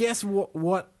anything. I guess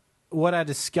what I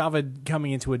discovered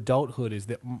coming into adulthood is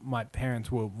that my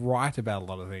parents were right about a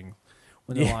lot of things.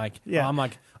 When they're like, I'm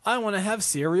like, I want to have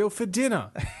cereal for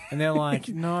dinner. And they're like,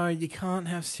 no, you can't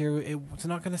have cereal. It's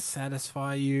not going to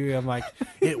satisfy you. I'm like,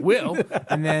 it will.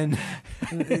 And then,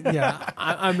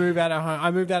 I moved out of home.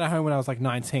 I moved out of home when I was like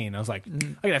 19. I was like,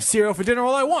 I can have cereal for dinner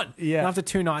all I want. Yeah. And after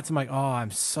 2 nights, I'm like, oh,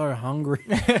 I'm so hungry.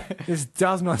 This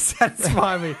does not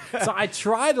satisfy me. So I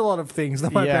tried a lot of things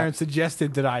that my parents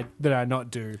suggested that I not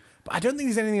do. But I don't think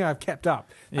there's anything I've kept up.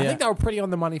 I think they were pretty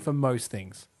on the money for most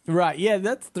things. Right, yeah,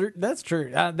 that's true.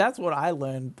 That's what I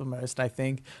learned the most, I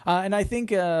think. And I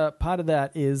think part of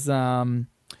that is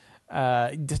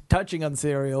just touching on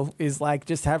cereal is like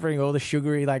just having all the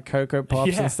sugary like Cocoa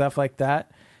Pops and stuff like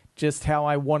that. Just how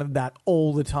I wanted that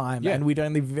all the time, and we'd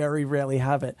only very rarely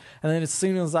have it. And then as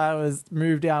soon as I was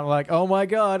moved out, like, oh my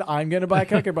God, I'm going to buy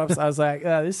Cocoa Pops. I was like,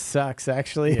 oh, this sucks,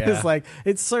 actually. Yeah. It's like,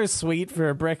 it's so sweet for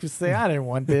a breakfast thing. I don't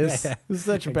want this. It's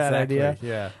such a bad idea.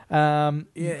 Yeah.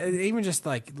 Even just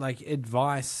like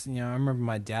advice, I remember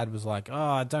my dad was like,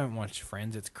 oh, don't watch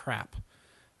Friends. It's crap.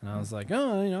 And I was like,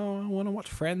 oh, I want to watch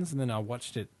Friends. And then I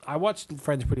watched it. I watched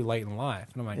Friends pretty late in life.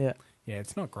 And I'm like, yeah,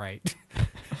 it's not great.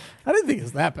 I don't think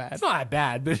it's that bad. It's not that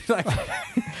bad, but like,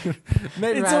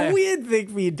 maybe it's a weird thing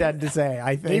for your dad to say.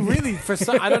 I think he really,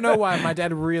 I don't know why my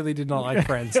dad really did not like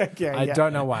Friends. I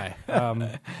don't know why.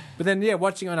 But then,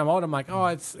 watching it when I'm old, I'm like, oh,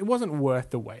 it wasn't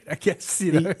worth the wait. I guess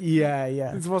Yeah.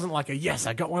 It wasn't like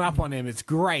I got one up on him. It's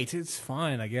great. It's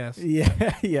fine, I guess.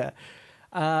 Yeah.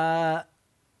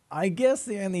 I guess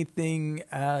the only thing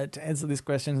to answer this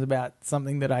question is about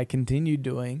something that I continued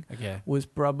doing was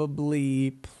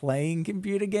probably playing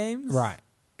computer games. Right.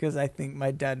 Because I think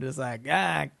my dad was like,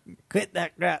 quit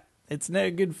that crap. It's no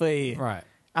good for you. Right.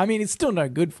 I mean, it's still no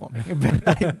good for me,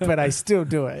 but I still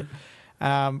do it.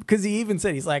 Because he even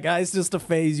said, he's like, it's just a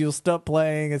phase. You'll stop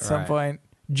playing at some point.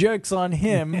 Joke's on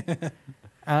him.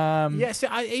 So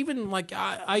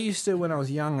I used to, when I was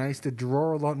young, I used to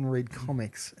draw a lot and read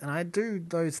comics, and I do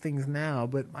those things now,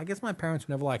 but I guess my parents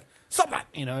were never like, stop that,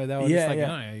 they were just like,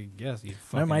 no, I guess you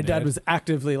fucking my dad was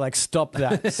actively like, stop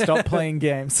that, stop playing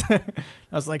games. I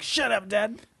was like, shut up,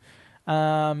 Dad.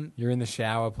 You're in the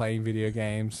shower playing video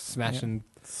games, smashing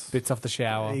bits off the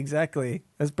shower. Exactly.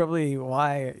 That's probably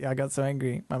why I got so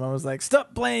angry. My mom was like,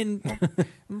 stop playing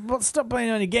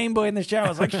on your Game Boy in the shower. I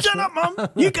was like, shut up, Mom.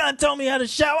 You can't tell me how to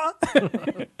shower.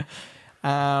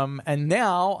 And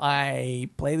now I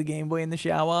play the Game Boy in the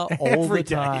shower all the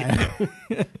time.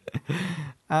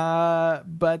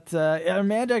 But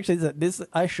Amanda actually said this.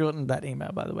 I shortened that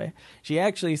email, by the way. She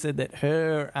actually said that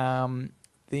her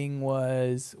thing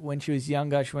was when she was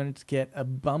younger, she wanted to get a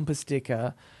bumper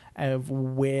sticker of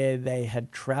where they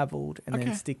had traveled and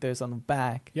then stick those on the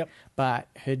back. Yep. But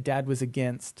her dad was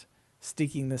against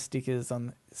sticking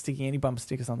any bumper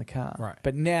stickers on the car. Right.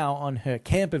 But now on her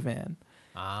camper van,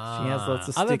 she has lots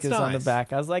of stickers on the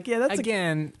back. I was like, that's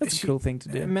a cool thing to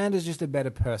do. Amanda's just a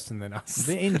better person than us.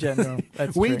 In general.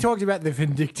 That's we true. talked about the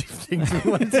vindictive things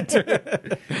we wanted to do.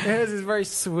 Hers is very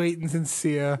sweet and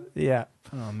sincere. Yeah.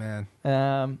 Oh, man.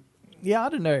 I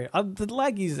don't know.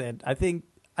 Like you said, I think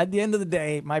at the end of the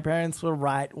day, my parents were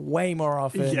right way more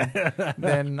often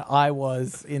than I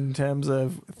was in terms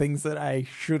of things that I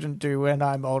shouldn't do when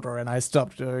I'm older and I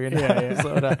stopped doing.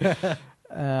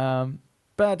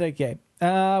 But okay.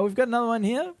 We've got another one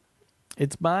here.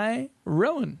 It's by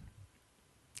Rowan.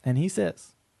 And he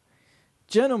says,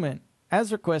 gentlemen,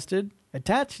 as requested,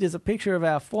 attached is a picture of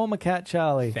our former cat,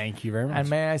 Charlie. Thank you very much. And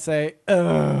may I say,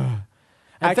 ugh.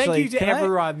 And thank you to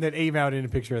everyone that emailed in a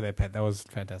picture of their pet. That was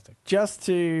fantastic. Just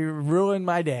to ruin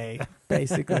my day,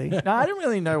 basically. No, I don't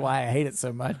really know why I hate it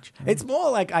so much. It's more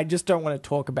like I just don't want to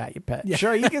talk about your pet. Yeah.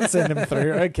 Sure, you can send them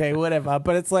through. Okay, whatever.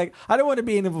 But it's like, I don't want to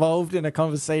be involved in a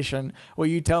conversation where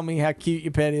you tell me how cute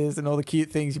your pet is and all the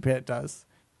cute things your pet does.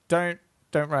 Don't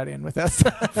write in with that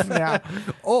stuff now.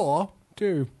 Or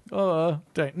do. Oh,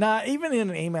 don't. Nah, even in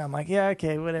an email, I'm like,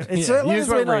 okay, whatever. It's you just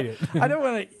won't read it. I don't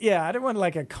want to. I don't want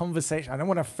like a conversation. I don't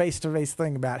want a face-to-face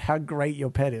thing about how great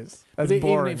your pet is. That's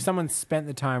boring. Even if someone spent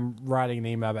the time writing an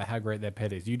email about how great their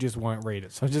pet is, you just won't read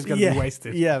it. So it's just going to be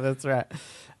wasted. Yeah, that's right.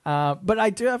 But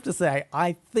I do have to say,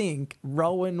 I think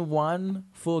Rowan won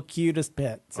for cutest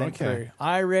pet sent through.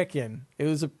 I reckon it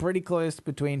was a pretty close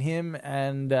between him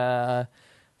and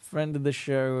friend of the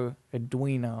show,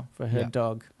 Edwina, for her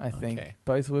dog, I think.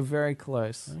 Both were very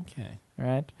close. Okay.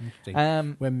 Right?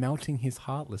 Interesting. We're melting his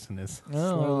heart, listeners.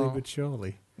 Slowly but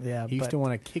surely. Yeah. He used to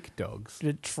want to kick dogs.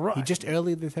 Try. He just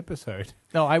earlier this episode.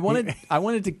 No, I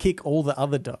wanted to kick all the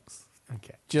other dogs.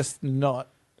 Okay. Just not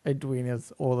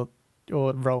Edwina's or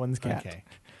Rowan's cat. Okay.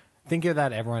 Think of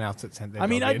that. Everyone else that sent their. I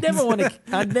mean, dog I'd in. never want to.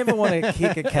 I'd never want to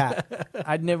kick a cat.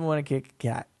 I'd never want to kick a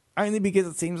cat. Only because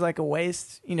it seems like a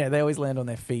waste. You know, they always land on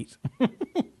their feet.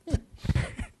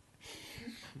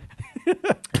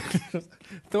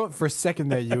 Thought for a second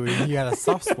there you had a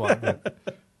soft spot. But...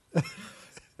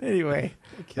 Anyway,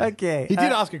 okay. He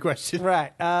did ask a question.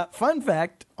 Right. Fun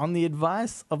fact: on the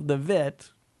advice of the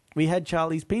vet, we had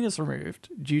Charlie's penis removed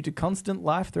due to constant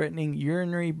life-threatening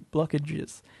urinary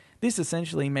blockages. This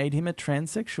essentially made him a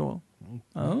transsexual.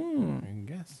 Oh, I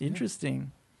guess.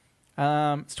 interesting.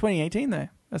 It's 2018 though.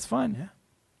 That's fine. Yeah.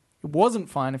 It wasn't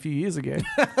fine a few years ago.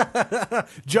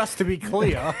 Just to be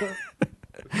clear.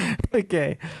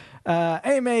 Okay.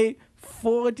 AMA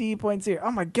 40.0.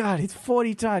 Oh my God, it's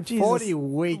 40 times. Jesus. 40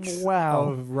 weeks Wow.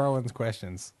 of Rowan's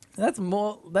questions. That's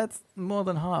more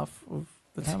than half of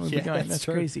the time we've been Yeah, going. that's That's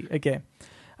true. crazy. Okay.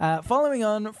 Following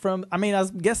on from, I mean, I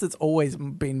guess it's always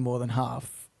been more than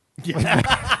half. Yeah.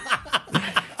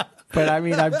 But I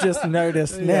mean, I've just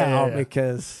noticed now Yeah.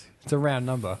 because It's a round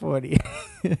number. 40.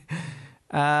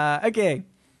 Okay.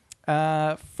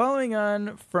 Following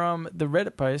on from the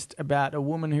Reddit post about a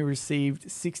woman who received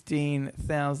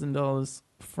 $16,000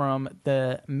 from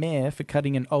the mayor for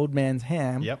cutting an old man's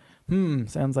ham. Yep.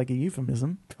 Sounds like a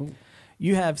euphemism. Cool.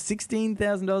 You have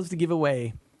 $16,000 to give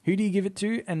away. Who do you give it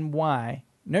to and why?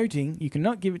 Noting you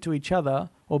cannot give it to each other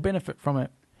or benefit from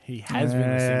it. He has been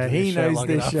listening to He this show knows long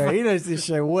this enough. show. He knows this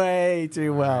show way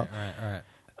too well. Right.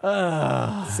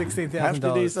 $16,000. Have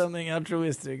to do something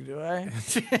altruistic, do I?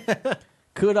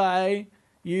 Could I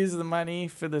use the money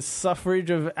for the suffrage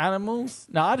of animals?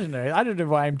 No, I don't know. I don't know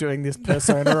why I'm doing this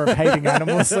persona of hating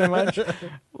animals so much.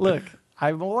 Look,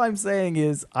 all I'm saying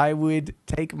is I would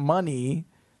take money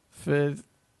for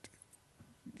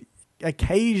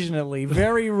occasionally,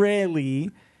 very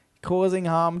rarely, causing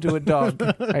harm to a dog,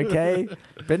 okay?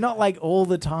 But not like all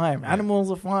the time.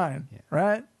 Animals are fine,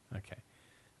 right? Okay.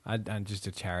 I'm just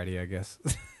a charity, I guess.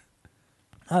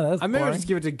 Oh, that's I maybe boring. just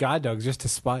give it to guide dogs just to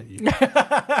spite you.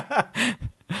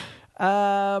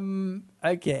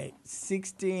 Okay,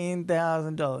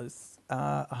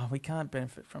 $16,000. We can't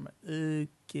benefit from it.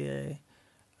 Okay.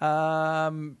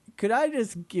 Could I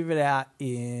just give it out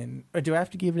or do I have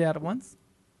to give it out at once?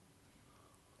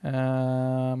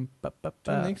 Don't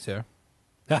think so.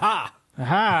 Ha!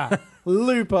 Aha!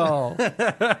 Loophole.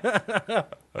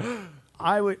 Okay.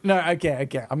 I'm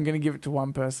going to give it to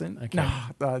one person. Okay.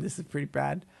 No, this is pretty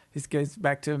bad. This goes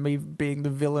back to me being the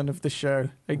villain of the show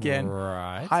again.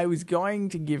 Right. I was going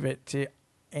to give it to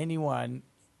anyone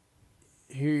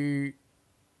who,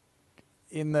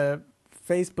 in the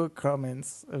Facebook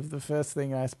comments of the first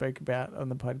thing I spoke about on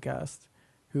the podcast,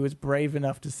 who was brave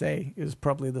enough to say it was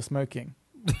probably the smoking.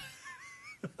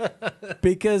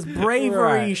 Because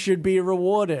bravery Right. should be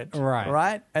rewarded.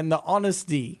 Right. And the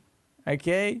honesty.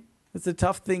 Okay? It's a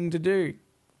tough thing to do.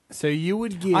 So you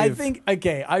would give... I think,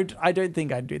 okay, I don't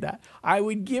think I'd do that. I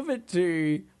would give it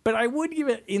to, but I would give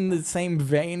it in the same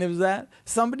vein as that.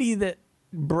 Somebody that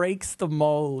breaks the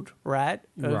mold, right?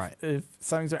 Right. If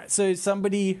something's right. So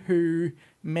somebody who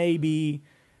maybe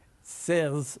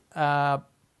says,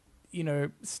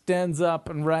 stands up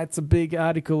and writes a big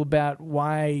article about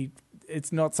why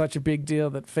it's not such a big deal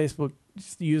that Facebook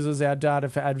uses our data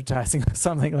for advertising or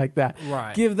something like that.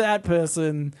 Right. Give that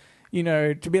person,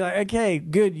 to be like, okay,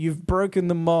 good, you've broken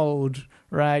the mold,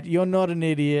 right? You're not an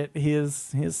idiot.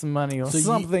 Here's some money or So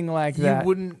something like that. You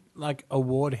wouldn't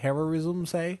award heroism,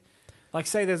 say? Like,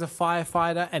 say there's a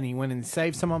firefighter and he went and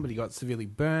saved someone, but he got severely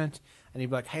burnt, and he'd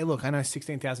be like, hey, look, I know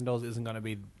 $16,000 isn't going to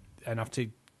be enough to,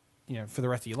 for the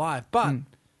rest of your life, but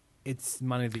it's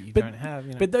money that you don't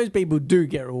have. But those people do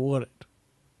get rewarded,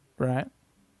 right?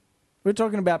 We're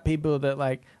talking about people that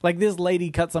like this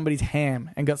lady cut somebody's ham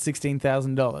and got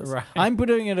 $16,000. Right. I'm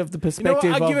putting it of the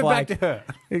perspective I'll give of it back to her.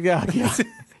 Yeah.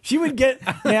 She would get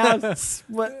now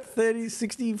what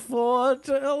 64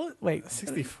 wait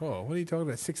 64. What are you talking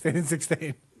about? 16 and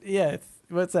 16. yeah,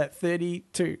 what's that,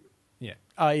 32? Yeah.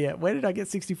 Oh yeah, where did I get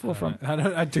 64 from?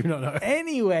 I do not know.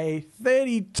 Anyway,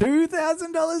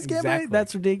 $32,000 Exactly.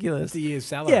 That's ridiculous. That's a year's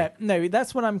salary. Yeah, no,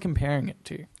 that's what I'm comparing it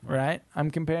to, right?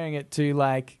 I'm comparing it to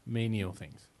like Menial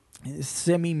things.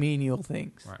 semi-menial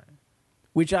things, Right.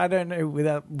 which I don't know.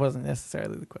 That wasn't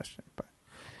necessarily the question, but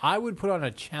I would put on a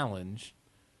challenge.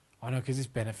 Oh no, because this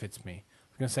benefits me. I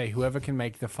was going to say whoever can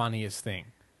make the funniest thing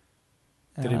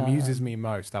that amuses me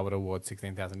most, I would award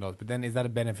 $16,000. But then is that a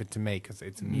benefit to me because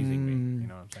it's amusing me? You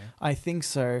know what I'm saying? I think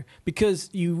so, because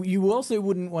you also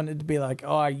wouldn't want it to be like,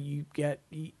 oh, you get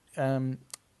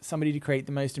somebody to create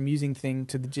the most amusing thing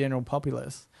to the general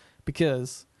populace,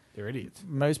 because They're idiots.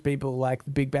 most people like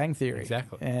the Big Bang Theory.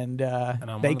 Exactly. And I'm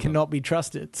one they of cannot be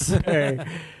trusted. So,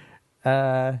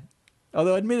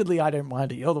 although admittedly I don't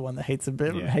mind it. You're the one that hates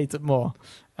it more.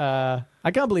 I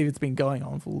can't believe it's been going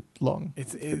on for long.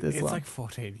 It's long. like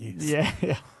 14 years. Yeah.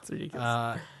 It's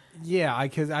ridiculous.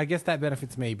 Because I guess that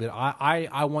benefits me, but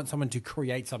I want someone to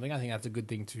create something. I think that's a good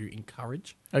thing to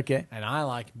encourage. Okay. And I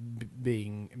like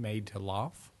being made to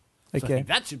laugh. So Okay. I think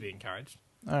that should be encouraged.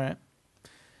 All right.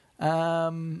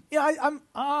 I'm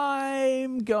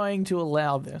going to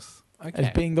allow this as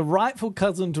being the rightful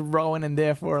cousin to Rowan and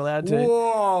therefore allowed to.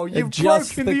 Whoa, you've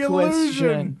adjust broken the illusion.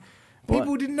 question.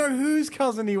 People What? didn't know whose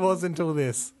cousin he was until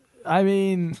this. I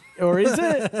mean, or is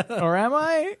it? Or am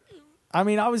I? I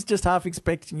mean, I was just half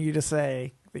expecting you to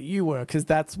say that you were, because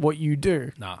that's what you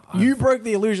do. No, You broke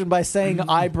the illusion by saying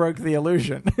I broke the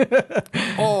illusion.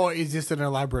 Or is this an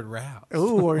elaborate row?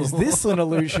 Ooh, or is this an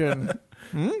illusion?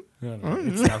 No,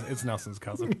 it's Nelson's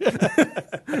cousin.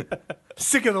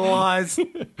 Sick of the lies.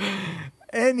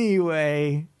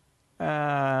 Anyway,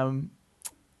 what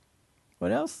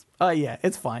else? Oh yeah,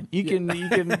 it's fine. You can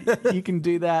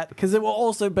do that because it will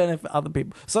also benefit other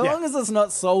people. So long as it's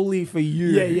not solely for you.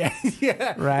 Yeah.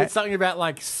 Right. It's something about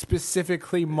like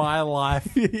specifically my life.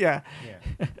 Yeah.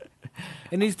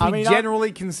 It needs to be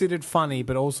generally considered funny,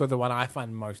 but also the one I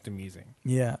find most amusing.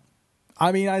 Yeah.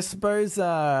 I mean, I suppose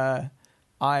I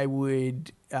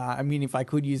would. I mean, if I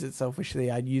could use it selfishly,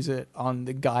 I'd use it on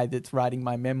the guy that's writing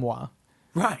my memoir.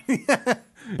 Right.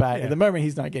 But at the moment,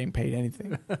 he's not getting paid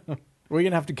anything. We're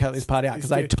going to have to cut this part out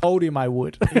because I told him I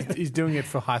would. He's doing it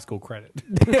for high school credit.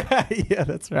 Yeah,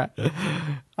 that's right.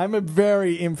 I'm a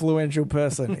very influential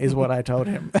person, is what I told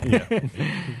him. Yeah.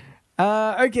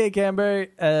 Okay, Cambo.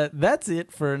 That's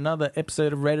it for another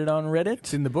episode of Reddit on Reddit.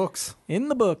 It's in the books. In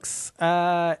the books.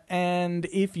 And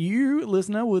if you,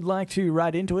 listener, would like to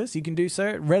write into us, you can do so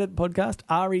at Reddit Podcast,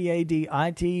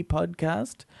 READIT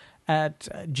Podcast, at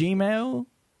Gmail,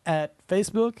 at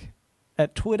Facebook,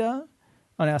 at Twitter,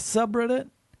 on our subreddit.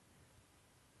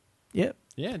 Yep.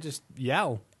 Yeah, just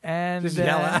yell. And Just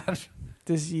yell out.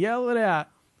 Just yell it out.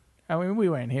 I mean, we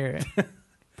won't hear it.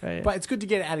 But it's good to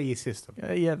get it out of your system.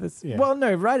 Yeah. Well,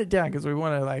 no, write it down because we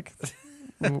want to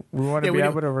we want to be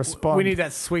able to respond. We need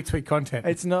that sweet content.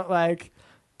 It's not like,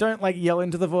 don't like yell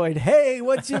into the void, hey,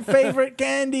 what's your favorite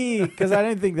candy? Because I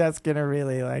don't think that's going to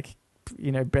really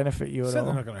benefit you at Certainly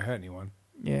all. not going to hurt anyone.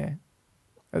 Yeah,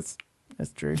 that's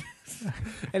true.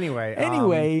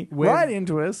 Anyway, write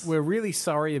into us. We're really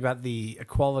sorry about the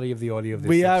quality of the audio of this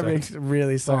We are episode.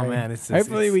 really sorry. Oh, man.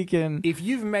 Hopefully we can. If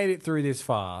you've made it through this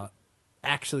far,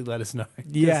 actually let us know.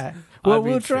 Yeah. Well, I'd be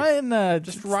we'll try and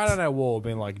just write on our wall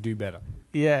being like, do better.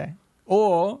 Yeah.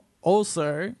 Or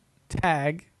also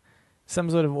tag some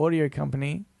sort of audio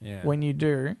company when you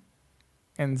do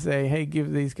and say, hey,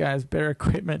 give these guys better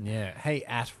equipment. Yeah. Hey,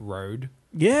 at Road.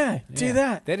 Yeah, do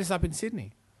that. They're just up in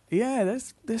Sydney. Yeah,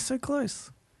 they're so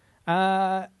close.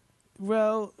 Rate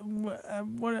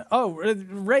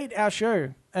our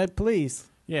show, please.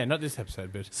 Yeah, not this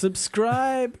episode, but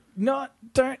Subscribe.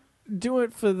 Don't do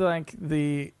it for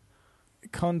the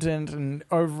content and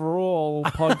overall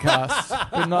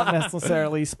podcast, but not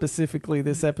necessarily specifically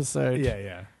this episode.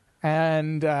 yeah.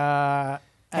 And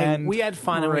And we had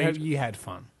fun, and we rate. hope you had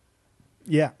fun.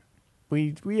 Yeah,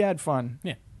 we had fun.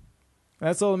 Yeah.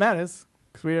 That's all that matters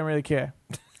because we don't really care.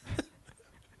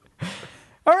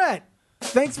 All right.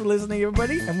 Thanks for listening,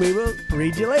 everybody, and we will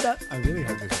read you later. I really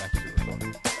hope this actually